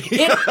 Really?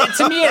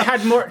 To me, it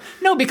had more...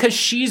 No, because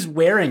she's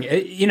wearing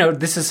it.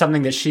 This is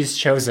something that she's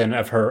chosen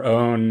of her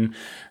own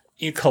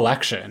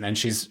collection, and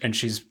she's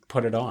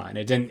put it on.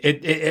 It didn't.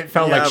 It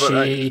felt like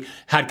she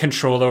had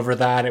control over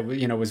that. It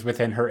was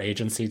within her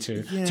agency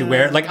to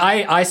wear it. Like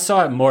I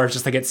saw it more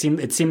just like it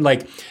seemed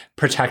like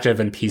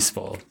protective and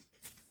peaceful.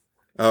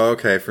 Oh,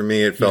 okay. For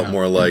me, it felt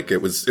more like it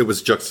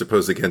was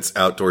juxtaposed against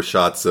outdoor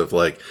shots of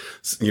like,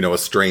 a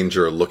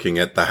stranger looking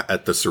at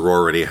the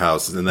sorority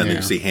house, and then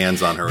you see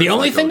hands on her. The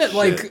only thing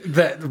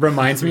that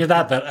reminds me of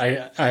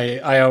that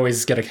I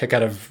always get a kick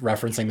out of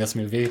referencing this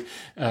movie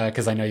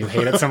because I know you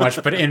hate it so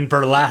much. But in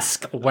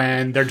Burlesque,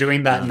 when they're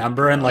doing that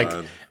number and like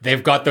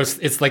they've got those,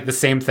 it's like the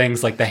same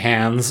things, like the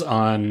hands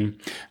on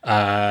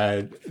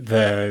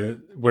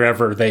the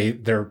wherever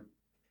they're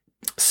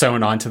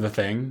sewn onto the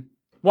thing.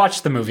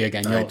 Watch the movie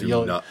again.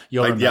 You'll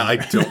remember. I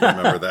don't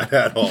remember that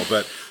at all.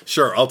 But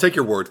sure, I'll take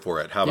your word for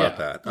it. How about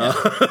that?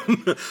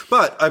 Yeah.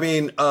 But I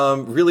mean,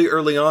 really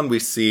early on, we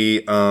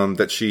see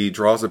that she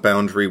draws a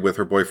boundary with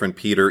her boyfriend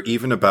Peter,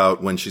 even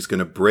about when she's going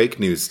to break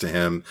news to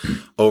him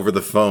over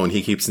the phone.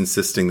 He keeps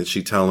insisting that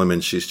she tell him,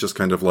 and she's just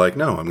kind of like,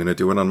 "No, I'm going to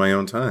do it on my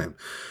own time."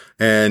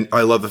 And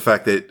I love the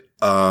fact that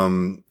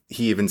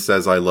he even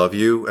says, "I love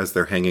you" as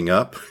they're hanging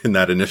up in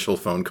that initial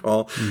phone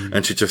call,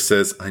 and she just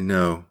says, "I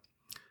know."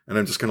 And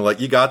I'm just kind of like,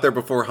 you got there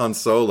before Han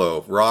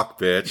Solo. Rock,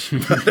 bitch.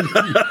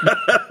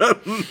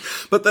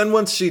 But then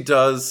once she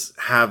does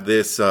have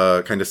this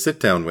kind of sit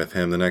down with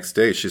him the next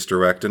day, she's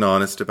direct and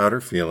honest about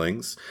her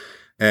feelings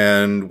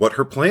and what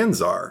her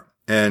plans are.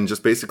 And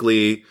just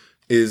basically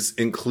is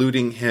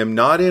including him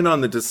not in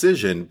on the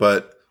decision,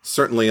 but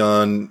certainly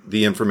on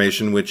the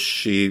information which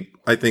she,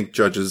 I think,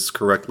 judges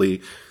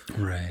correctly.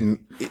 Right.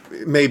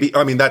 Maybe,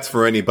 I mean, that's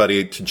for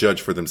anybody to judge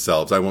for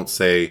themselves. I won't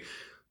say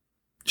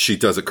she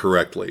does it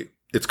correctly.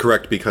 it's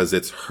correct because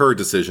it's her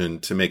decision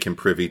to make him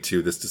privy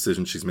to this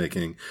decision she's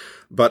making.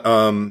 But,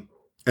 and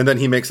then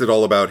he makes it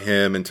all about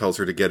him and tells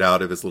her to get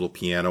out of his little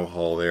piano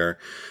hall there.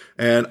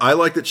 And I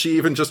like that she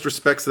even just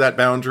respects that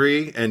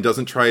boundary and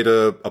doesn't try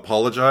to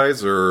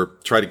apologize or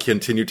try to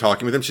continue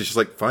talking with him. She's just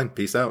like, fine,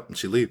 peace out. And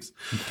she leaves.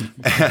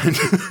 and,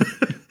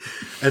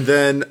 and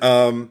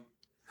then,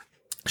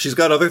 she's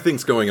got other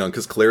things going on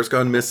because Claire's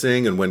gone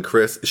missing. And when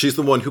she's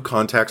the one who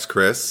contacts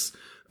Chris,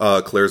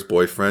 Claire's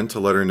boyfriend, to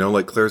let her know,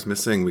 like, Claire's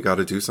missing. We got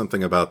to do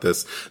something about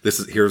this.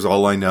 Here's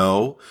all I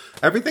know.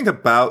 Everything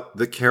about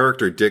the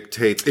character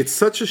dictates. It's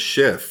such a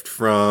shift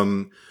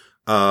from,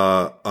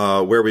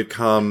 where we've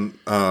come,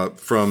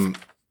 from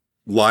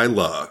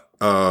Lila,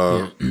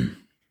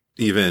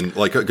 even,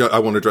 like, I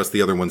won't address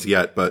the other ones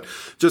yet, but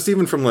just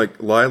even from,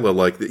 like, Lila,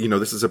 like,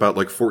 this is about,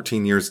 like,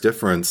 14 years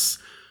difference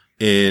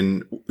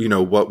in,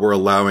 what we're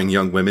allowing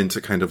young women to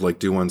kind of, like,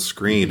 do on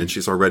screen. And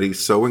she's already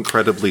so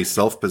incredibly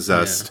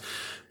self-possessed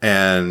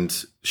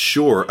and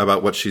sure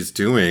about what she's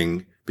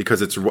doing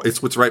because it's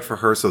what's right for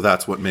her. So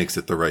that's what makes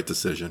it the right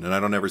decision. And I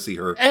don't ever see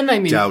her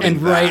doubting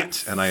that.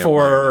 Right and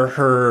for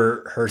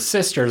her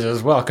sisters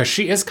as well, because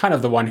she is kind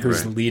of the one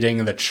who's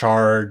leading the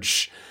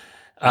charge.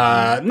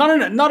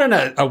 Not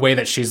in a way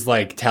that she's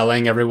like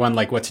telling everyone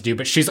like what to do,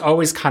 but she's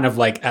always kind of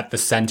like at the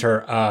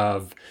center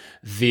of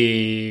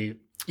the,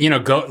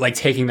 go like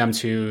taking them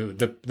to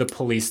the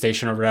police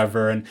station or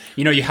whatever. And,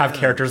 you have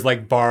characters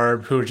like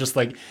Barb who are just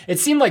like, it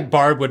seemed like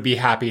Barb would be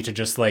happy to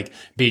just like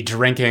be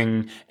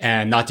drinking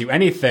and not do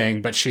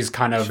anything, but she's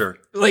kind of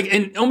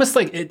like, almost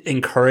like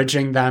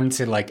encouraging them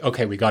to like,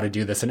 okay, we got to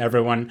do this. And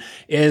everyone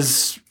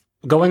is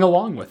going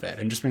along with it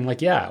and just being like,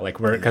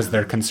 because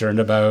they're concerned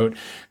about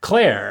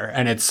Claire.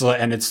 And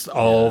it's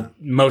all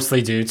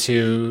mostly due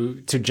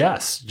to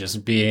Jess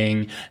just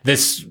being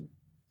this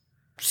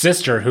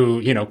sister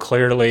who,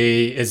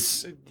 clearly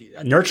is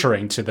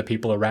nurturing to the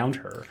people around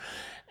her.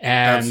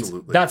 And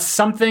that's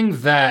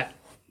something that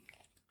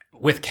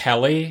with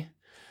Kelly,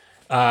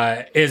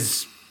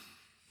 is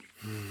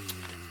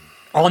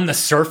on the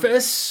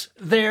surface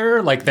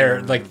there, like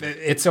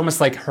it's almost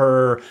like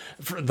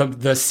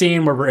the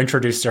scene where we're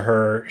introduced to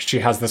her, she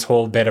has this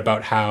whole bit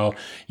about how,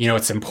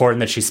 it's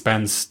important that she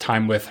spends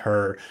time with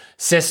her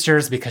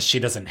sisters because she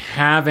doesn't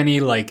have any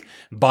like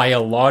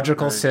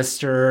biological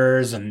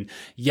sisters and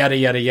yada,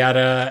 yada,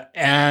 yada.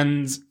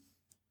 And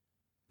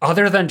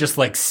other than just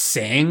like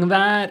saying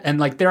that,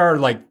 and like, there are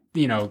like,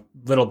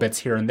 little bits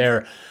here and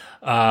there.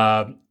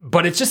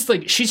 But it's just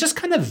like, she's just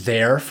kind of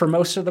there for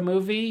most of the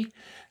movie.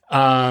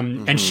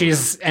 And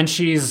she's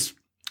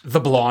the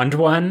blonde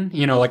one,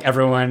 like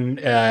everyone,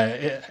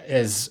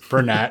 is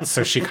brunette.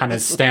 So she kind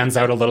of stands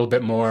out a little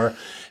bit more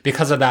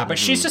because of that, but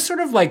she's just sort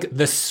of like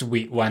the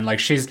sweet one.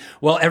 Like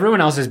everyone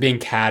else is being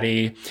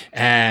catty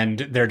and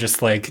they're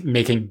just like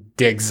making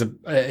digs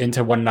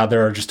into one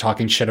another or just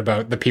talking shit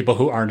about the people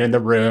who aren't in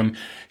the room.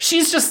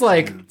 She's just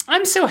like,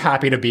 I'm so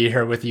happy to be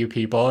here with you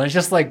people. And it's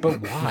just like,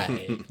 but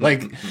why?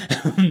 Like,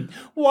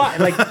 why?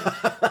 Like,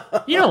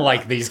 you don't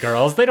like these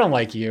girls. They don't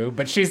like you,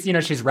 but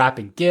she's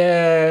wrapping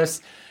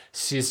gifts.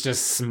 She's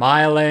just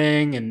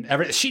smiling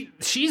and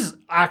she's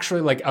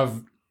actually like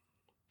of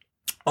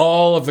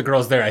all of the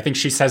girls there, I think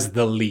she says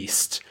the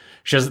least.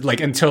 She's like,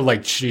 until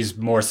like she's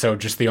more so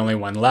just the only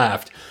one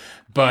left.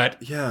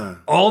 But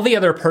all the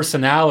other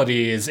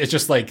personalities, it's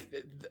just like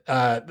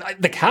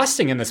the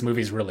casting in this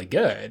movie is really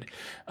good.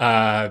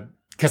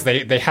 Because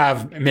they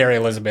have Mary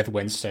Elizabeth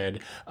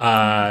Winstead,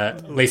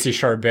 Lacey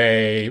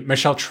Chabert,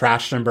 Michelle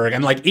Trachtenberg,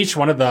 and like each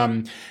one of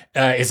them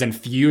is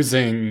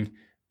infusing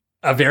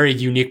a very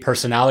unique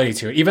personality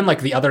to it. Even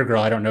like the other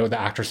girl, I don't know the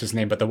actress's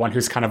name, but the one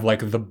who's kind of like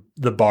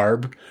the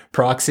Barb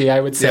proxy, I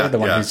would say. The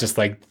one who's just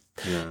like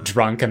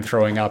drunk and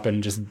throwing up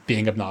and just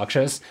being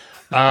obnoxious.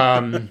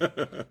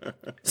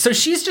 So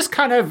she's just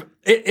kind of,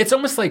 it's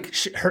almost like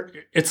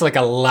it's like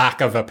a lack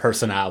of a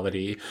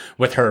personality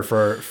with her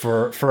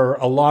for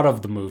a lot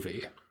of the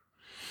movie.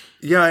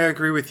 Yeah, I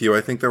agree with you.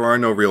 I think there are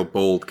no real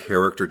bold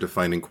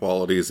character-defining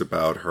qualities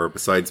about her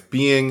besides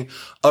being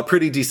a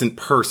pretty decent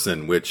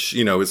person, which,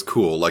 is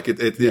cool. Like,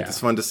 it's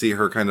fun to see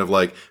her kind of,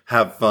 like,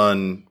 have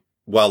fun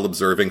while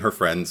observing her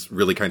friends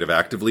really kind of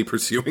actively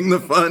pursuing the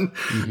fun.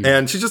 Mm-hmm.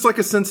 And she's just, like,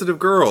 a sensitive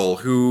girl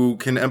who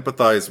can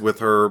empathize with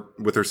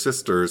her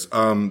sisters.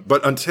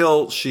 But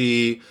until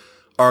she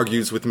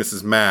argues with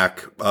Mrs.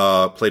 Mack,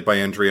 played by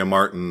Andrea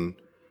Martin,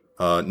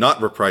 not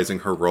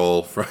reprising her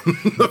role from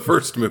the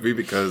first movie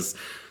because...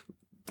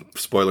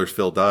 spoilers,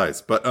 Phil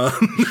dies, but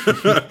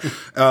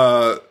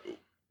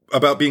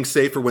about being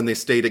safer when they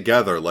stay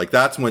together. Like,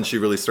 that's when she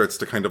really starts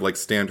to kind of like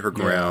stand her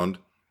ground.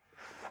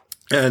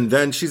 And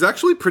then she's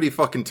actually pretty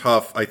fucking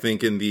tough, I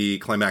think, in the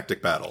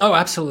climactic battle. Oh,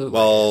 absolutely.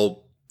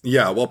 While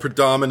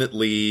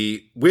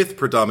predominantly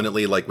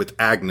like with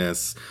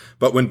Agnes,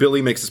 but when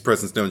Billy makes his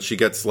presence known, she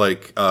gets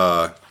like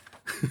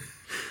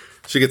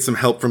she gets some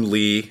help from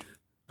Lee,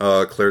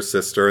 Claire's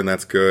sister, and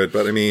that's good.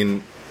 But I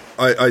mean,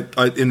 I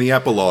in the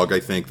epilogue, I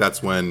think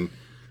that's when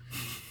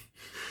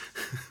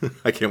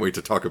I can't wait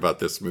to talk about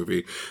this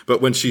movie.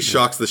 But when she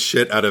shocks the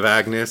shit out of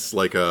Agnes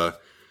like a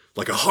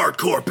like a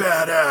hardcore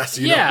badass,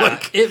 you know,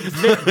 like,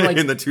 like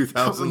in the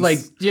 2000s, like,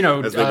 you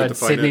know,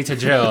 Sydney to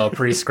Jill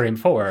pre-Scream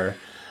 4.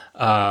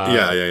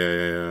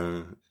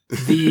 Yeah.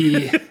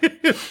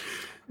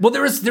 Well,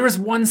 there was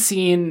one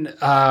scene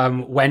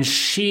when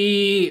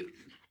she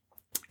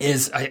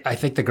is, I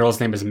think the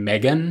girl's name is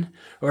Megan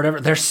or whatever.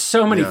 There's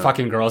so many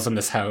fucking girls in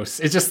this house.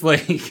 It's just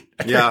like,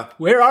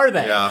 where are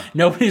they? Yeah.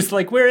 Nobody's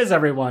like, where is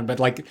everyone? But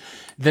like,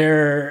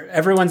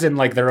 everyone's in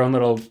like their own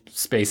little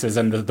spaces,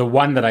 and the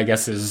one that I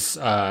guess is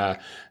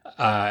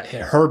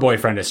her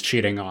boyfriend is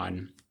cheating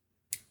on,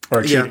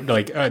 or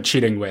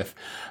cheating with,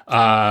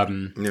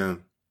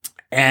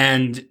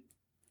 and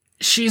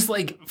she's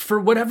like, for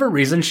whatever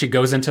reason, she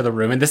goes into the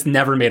room, and this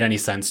never made any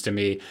sense to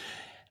me.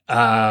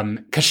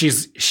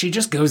 Cause she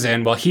just goes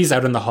in while he's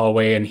out in the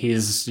hallway, and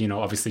he's, you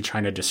know, obviously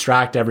trying to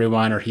distract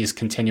everyone, or he's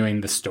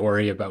continuing the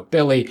story about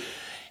Billy.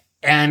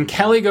 And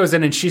Kelly goes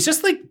in and she's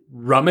just like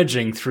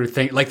rummaging through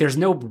things. Like there's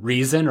no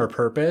reason or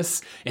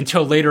purpose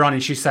until later on.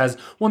 And she says,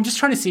 well, I'm just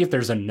trying to see if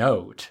there's a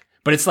note.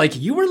 But it's like,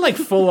 you were like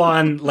full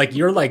on, like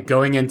you're like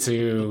going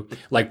into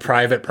like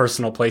private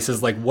personal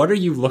places. Like, what are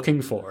you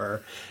looking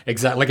for?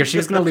 Exactly. Like if she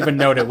was going to leave a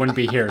note, it wouldn't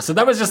be here. So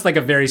that was just like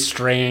a very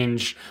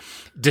strange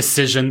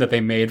decision that they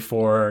made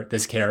for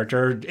this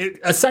character,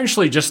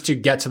 essentially just to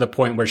get to the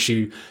point where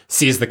she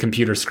sees the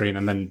computer screen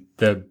and then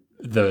the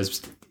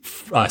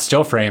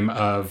still frame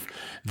of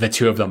the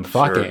two of them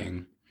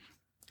fucking,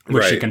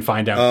 where she can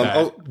find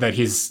out that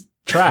he's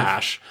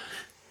trash.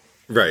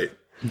 Right.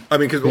 I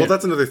mean, because, well,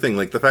 that's another thing.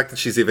 Like, the fact that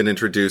she's even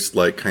introduced,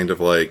 like, kind of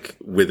like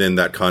within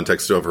that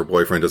context of her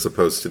boyfriend, as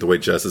opposed to the way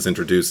Jess is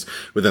introduced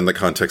within the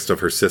context of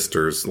her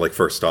sisters, like,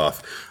 first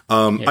off.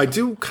 I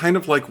do kind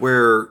of like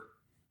where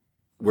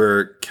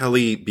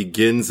Kelly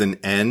begins and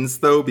ends,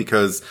 though,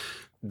 because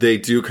they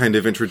do kind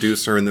of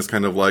introduce her in this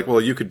kind of like, well,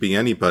 you could be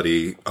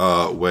anybody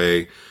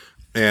way.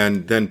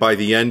 And then by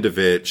the end of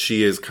it,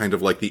 she is kind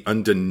of like the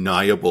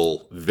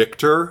undeniable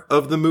victor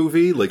of the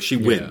movie. Like, she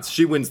wins.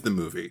 She wins the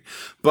movie.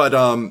 But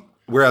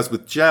whereas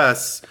with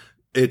Jess,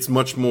 it's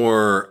much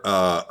more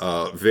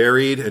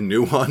varied and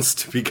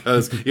nuanced,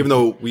 because even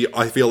though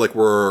I feel like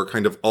we're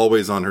kind of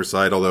always on her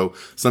side, although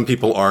some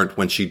people aren't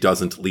when she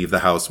doesn't leave the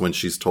house when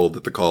she's told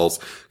that the call's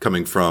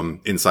coming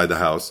from inside the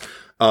house.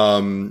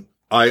 You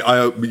and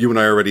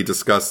I already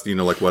discussed, you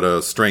know, like what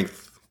a strength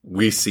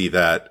we see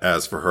that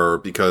as for her,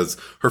 because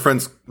her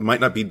friends might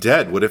not be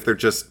dead. What if they're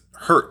just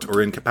hurt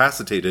or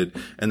incapacitated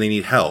and they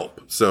need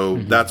help? So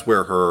that's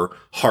where her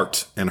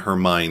heart and her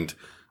mind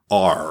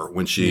are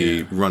when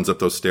she runs up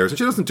those stairs. And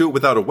she doesn't do it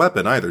without a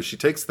weapon either. She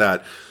takes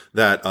that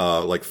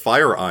like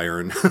fire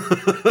iron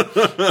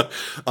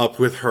up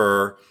with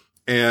her,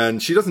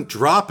 and she doesn't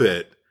drop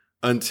it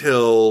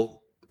until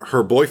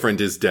her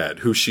boyfriend is dead,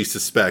 who she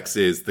suspects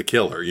is the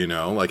killer, you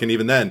know? Like, and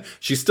even then,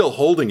 she's still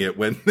holding it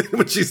when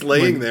she's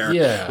laying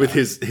there with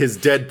his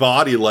dead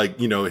body, like,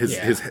 you know,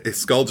 his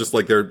skull just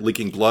like they're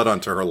leaking blood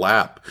onto her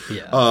lap.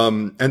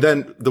 And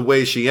then the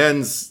way she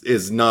ends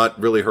is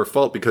not really her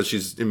fault, because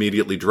she's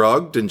immediately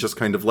drugged and just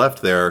kind of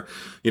left there,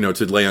 you know,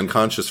 to lay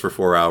unconscious for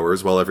 4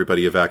 hours while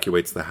everybody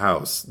evacuates the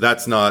house.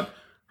 That's not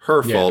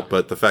her fault,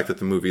 but the fact that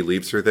the movie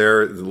leaves her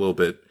there is a little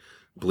bit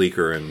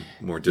bleaker and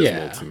more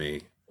dismal to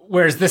me.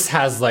 Whereas this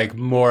has like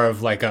more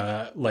of like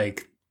a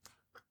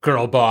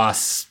girl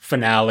boss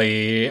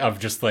finale of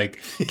just like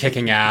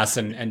kicking ass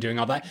and doing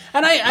all that.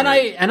 And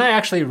I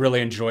actually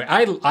really enjoy.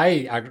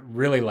 I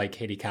really like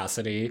Katie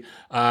Cassidy.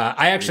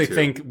 I actually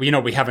think, you know,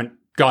 we haven't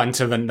gotten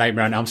to the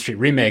Nightmare on Elm Street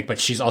remake, but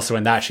she's also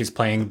in that. She's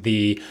playing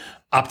the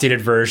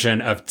updated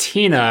version of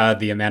Tina,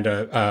 the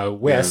Amanda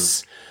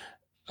Wyss,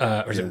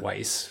 or is it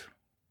Weiss?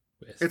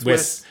 It's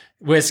Wyss.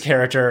 Wyss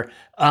character.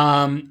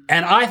 And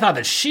I thought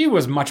that she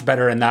was much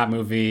better in that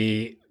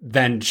movie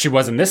than she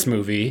was in this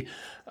movie.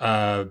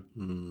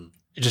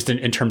 Just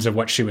in terms of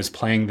what she was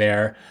playing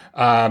there.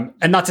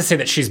 And not to say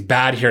that she's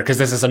bad here, because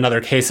this is another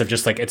case of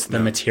just like, it's the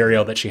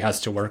material that she has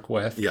to work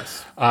with.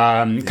 Yes.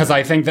 Because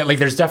I think that like,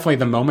 there's definitely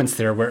the moments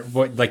there where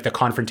like the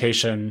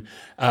confrontation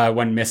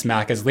when Miss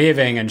Mac is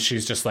leaving, and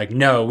she's just like,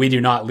 no, we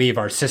do not leave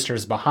our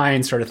sisters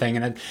behind, sort of thing.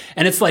 And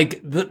it's like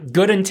the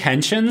good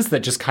intentions that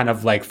just kind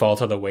of like fall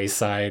to the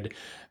wayside,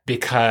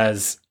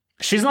 because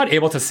she's not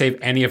able to save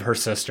any of her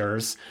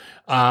sisters.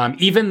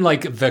 Even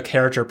like the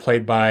character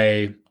played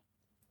by,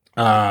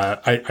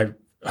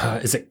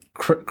 is it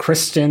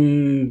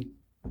Kristen?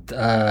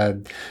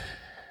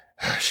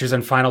 She was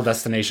in Final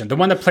Destination, the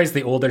one that plays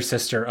the older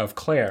sister of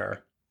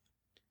Claire.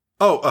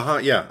 Oh,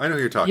 yeah, I know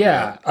who you're talking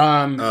about.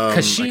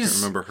 Because she's, I can't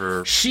remember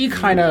her. She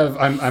kind of,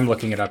 I'm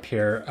looking it up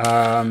here.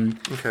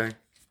 Okay.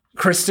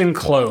 Kristen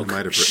Cloak.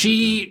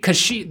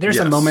 There's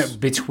a moment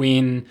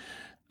between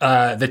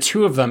the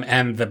two of them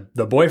and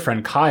the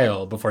boyfriend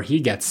Kyle before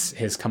he gets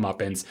his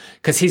comeuppance,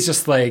 because he's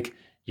just like,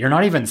 you're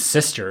not even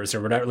sisters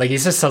or whatever. Like, he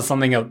just says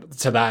something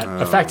to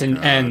that effect.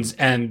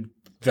 And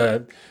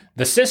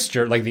the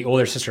sister, like the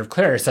older sister of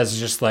Claire, says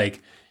just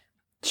like,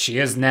 she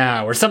is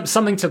now, or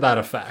something to that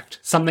effect.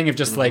 Something of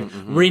just like,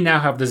 we now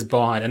have this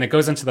bond. And it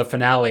goes into the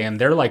finale, and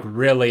they're like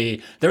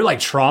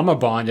trauma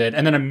bonded.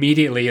 And then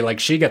immediately like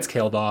she gets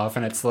killed off.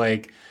 And it's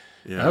like,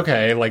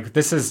 okay, like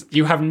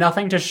you have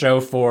nothing to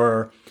show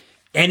for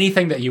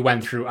anything that you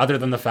went through other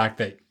than the fact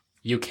that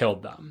you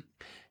killed them.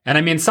 And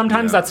I mean,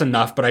 sometimes that's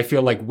enough, but I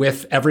feel like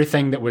with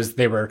everything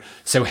they were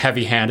so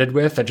heavy-handed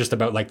with, just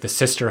about like the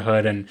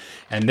sisterhood and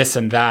this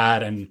and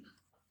that and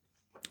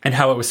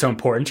how it was so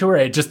important to her,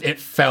 it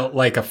felt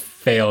like a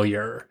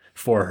failure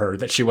for her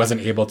that she wasn't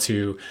able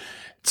to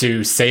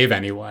save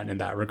anyone in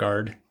that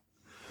regard.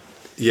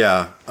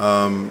 Yeah.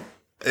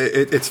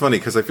 It's funny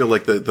because I feel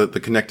like the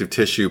connective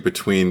tissue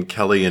between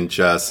Kelly and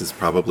Jess is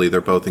probably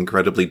they're both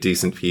incredibly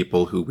decent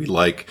people who we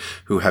like,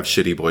 who have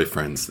shitty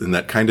boyfriends, and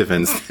that kind of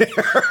ends there.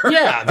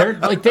 Yeah,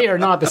 they are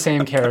not the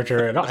same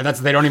character at all, and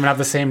they don't even have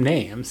the same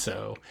name.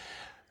 So,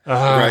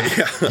 right?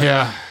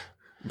 Yeah.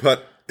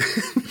 But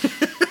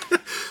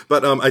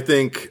I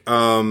think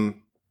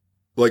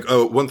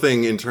one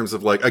thing in terms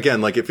of like again,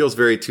 like it feels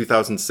very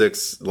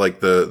 2006, like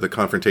the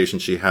confrontation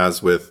she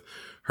has with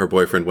her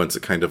boyfriend once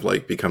it kind of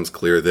like becomes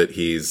clear that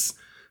he's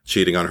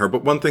cheating on her.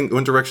 But one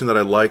direction that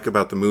I like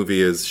about the movie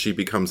is she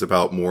becomes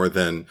about more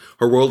than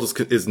her world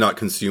is not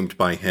consumed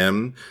by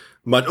him.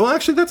 Well,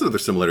 actually, that's another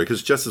similarity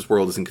because Jess's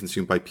world isn't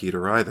consumed by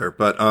Peter either.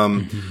 But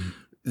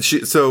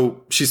she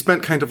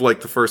spent kind of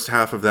like the first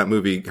half of that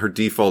movie. Her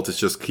default is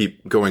just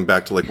keep going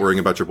back to like worrying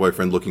about your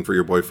boyfriend, looking for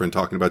your boyfriend,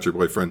 talking about your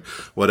boyfriend,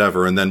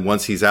 whatever. And then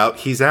once he's out,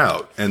 he's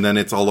out. And then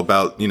it's all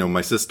about,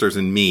 my sisters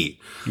and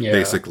me,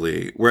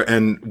 basically.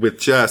 And with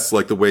Jess,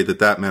 like the way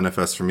that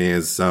manifests for me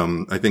is,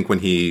 I think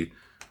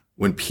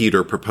when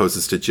Peter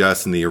proposes to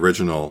Jess in the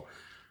original,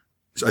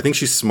 I think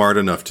she's smart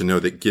enough to know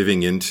that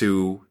giving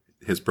into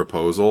his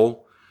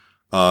proposal,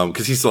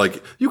 cause he's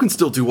like, you can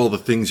still do all the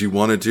things you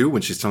want to do,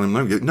 when she's telling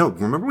him, no,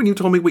 remember when you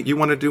told me what you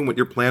want to do and what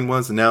your plan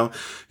was, and now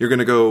you're going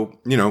to go,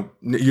 you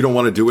don't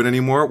want to do it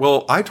anymore.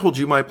 Well, I told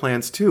you my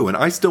plans too, and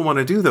I still want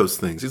to do those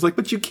things. He's like,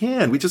 but you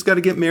can, we just got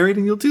to get married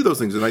and you'll do those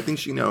things. And I think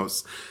she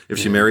knows if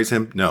she marries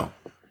him, no,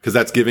 cause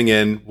that's giving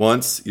in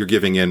once, you're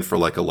giving in for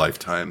like a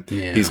lifetime.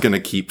 Yeah. He's going to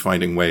keep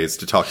finding ways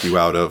to talk you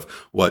out of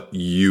what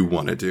you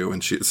want to do.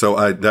 And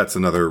that's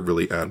another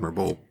really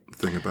admirable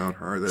thing about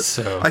her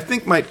that I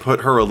think might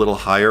put her a little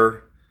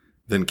higher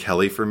than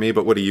Kelly for me.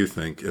 But what do you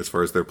think as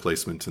far as their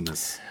placement in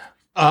this?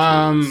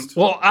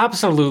 Well,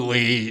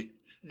 absolutely.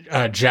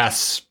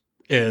 Jess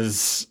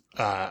is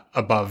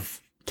above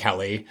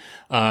Kelly,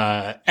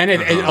 and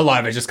a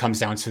lot of it just comes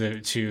down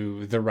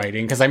to the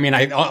writing. Because I mean,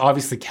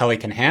 obviously Kelly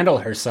can handle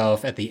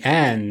herself at the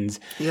end,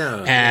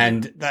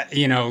 and that,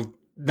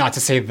 not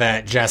to say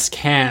that Jess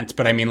can't,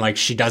 but I mean, like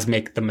she does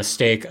make the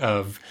mistake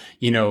of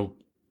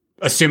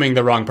assuming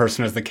the wrong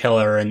person is the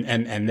killer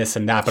and this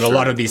and that. But a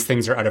lot of these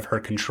things are out of her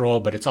control,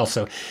 but it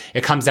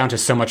comes down to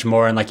so much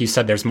more. And like you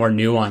said, there's more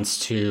nuance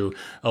to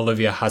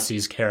Olivia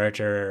Hussey's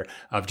character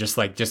of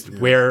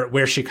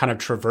where she kind of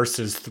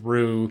traverses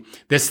through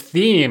this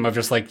theme of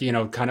just like,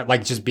 kind of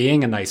like just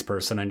being a nice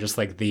person and just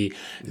like the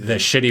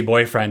shitty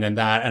boyfriend and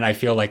that. And I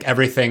feel like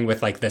everything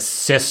with like the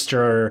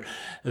sister,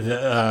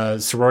 the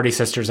sorority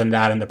sisters and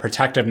that, and the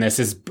protectiveness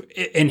is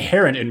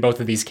inherent in both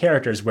of these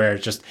characters, where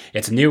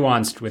it's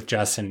nuanced with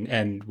Jess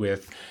and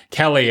with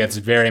Kelly, it's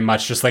very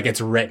much just like it's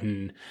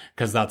written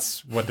because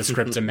that's what the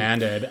script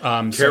demanded.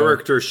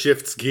 Character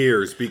shifts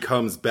gears,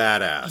 becomes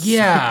badass.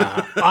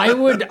 Yeah, I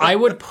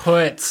would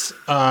put.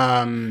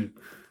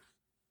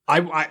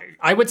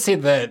 I would say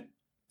that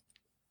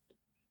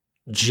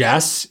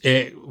Jess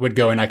would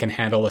go in I Can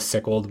Handle a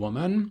Sick Old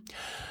Woman.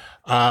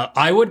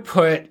 I would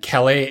put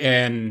Kelly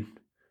in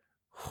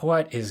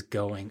What Is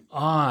Going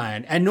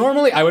On, and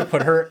normally I would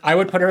put her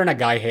in A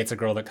Guy Hates a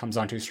Girl That Comes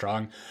On Too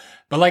Strong.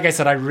 But like I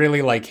said, I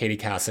really like Katie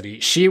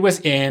Cassidy. She was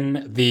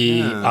in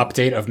the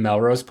update of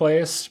Melrose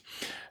Place.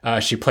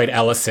 She played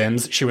Ella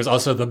Sims. She was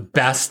also the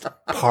best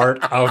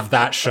part of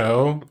that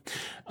show.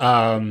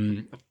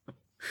 And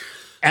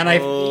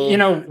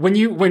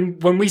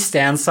when we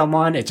stand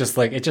someone, it just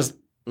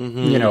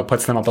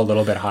puts them up a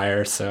little bit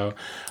higher. So,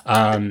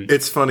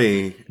 it's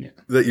funny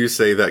that you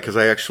say that, because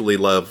I actually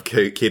love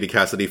Katie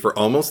Cassidy for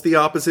almost the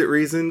opposite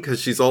reason.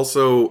 Because she's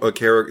also a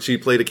character. She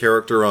played a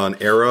character on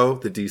Arrow,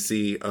 the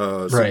DC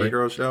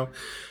superhero show,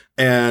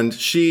 and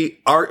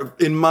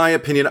in my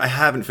opinion, I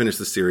haven't finished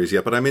the series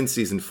yet, but I'm in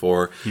season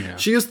 4. Yeah.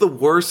 She is the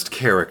worst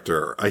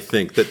character, I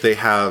think, that they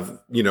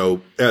have.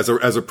 As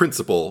a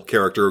principal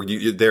character,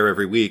 you're there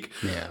every week,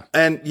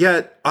 and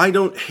yet I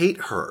don't hate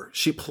her.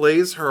 She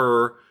plays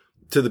her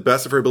to the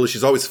best of her ability.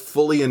 She's always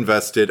fully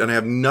invested, and I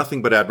have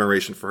nothing but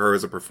admiration for her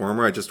as a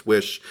performer. I just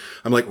wish,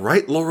 I'm like,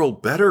 write Laurel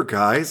better,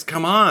 guys.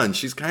 Come on.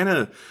 She's kind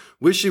of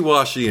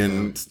wishy-washy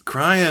and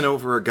crying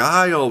over a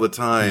guy all the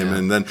time. Yeah.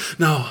 And then,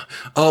 no,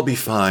 I'll be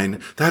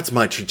fine. That's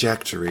my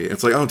trajectory.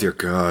 It's like, oh dear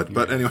God.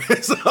 But anyway,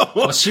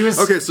 she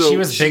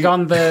was big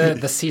on the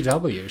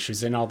CW. She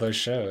was in all those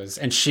shows,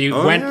 and she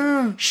went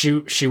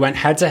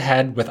head to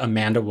head with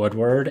Amanda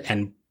Woodward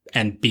and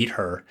beat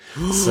her.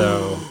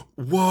 So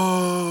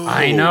whoa,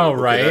 I know,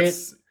 right?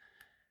 Okay,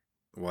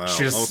 wow.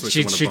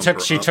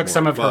 She took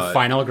some of her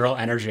final girl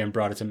energy and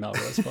brought it to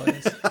Melrose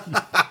Place.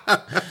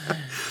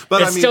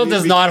 But it still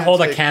does not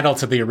hold take... a candle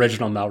to the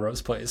original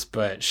Melrose Place,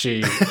 but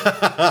she made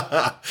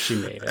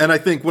it. And I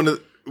think one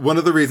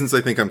of the reasons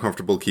I think I'm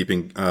comfortable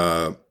keeping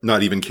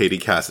not even Katie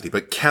Cassidy,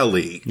 but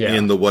Kelly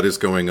in the What Is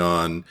Going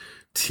On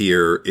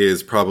tier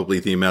is probably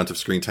the amount of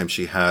screen time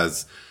she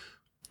has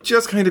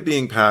just kind of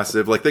being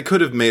passive. Like, they could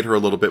have made her a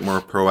little bit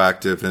more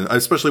proactive, and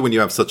especially when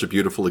you have such a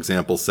beautiful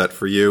example set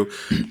for you,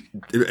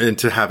 and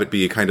to have it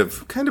be kind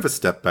of a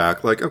step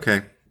back. Like,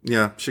 okay,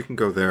 yeah, she can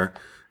go there.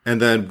 And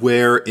then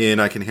where in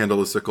I Can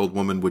Handle a Sick Old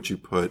Woman would you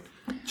put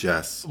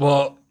Jess?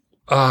 Well,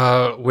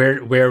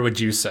 where would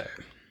you say?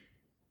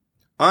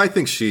 I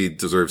think she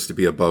deserves to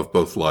be above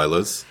both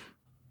Lilas.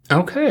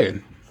 Okay.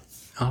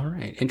 All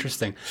right.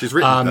 Interesting. She's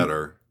written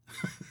better.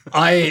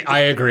 I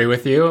agree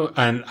with you,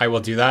 and I will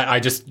do that. I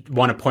just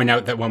want to point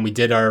out that when we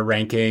did our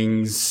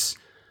rankings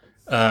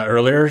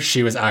earlier,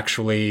 she was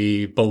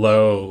actually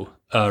below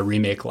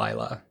Remake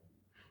Lila.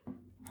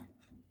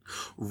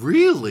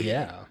 Really?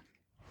 Yeah.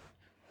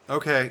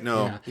 Okay,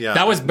 no. Yeah.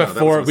 That was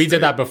before we did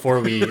that before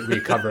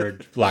we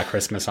covered Black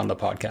Christmas on the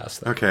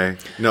podcast. Though. Okay.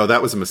 No,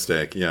 that was a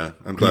mistake. Yeah.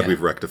 I'm glad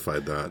we've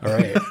rectified that. All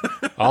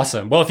right.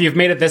 Awesome. Well, if you've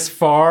made it this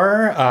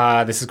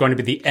far, this is going to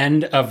be the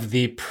end of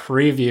the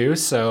preview.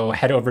 So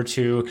head over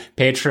to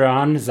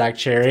Patreon, Zach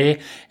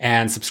Cherry,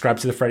 and subscribe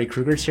to the Freddy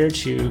Krueger tier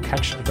to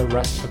catch the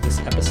rest of this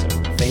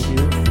episode. Thank you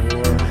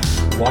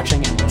for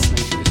watching and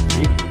listening to this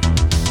preview.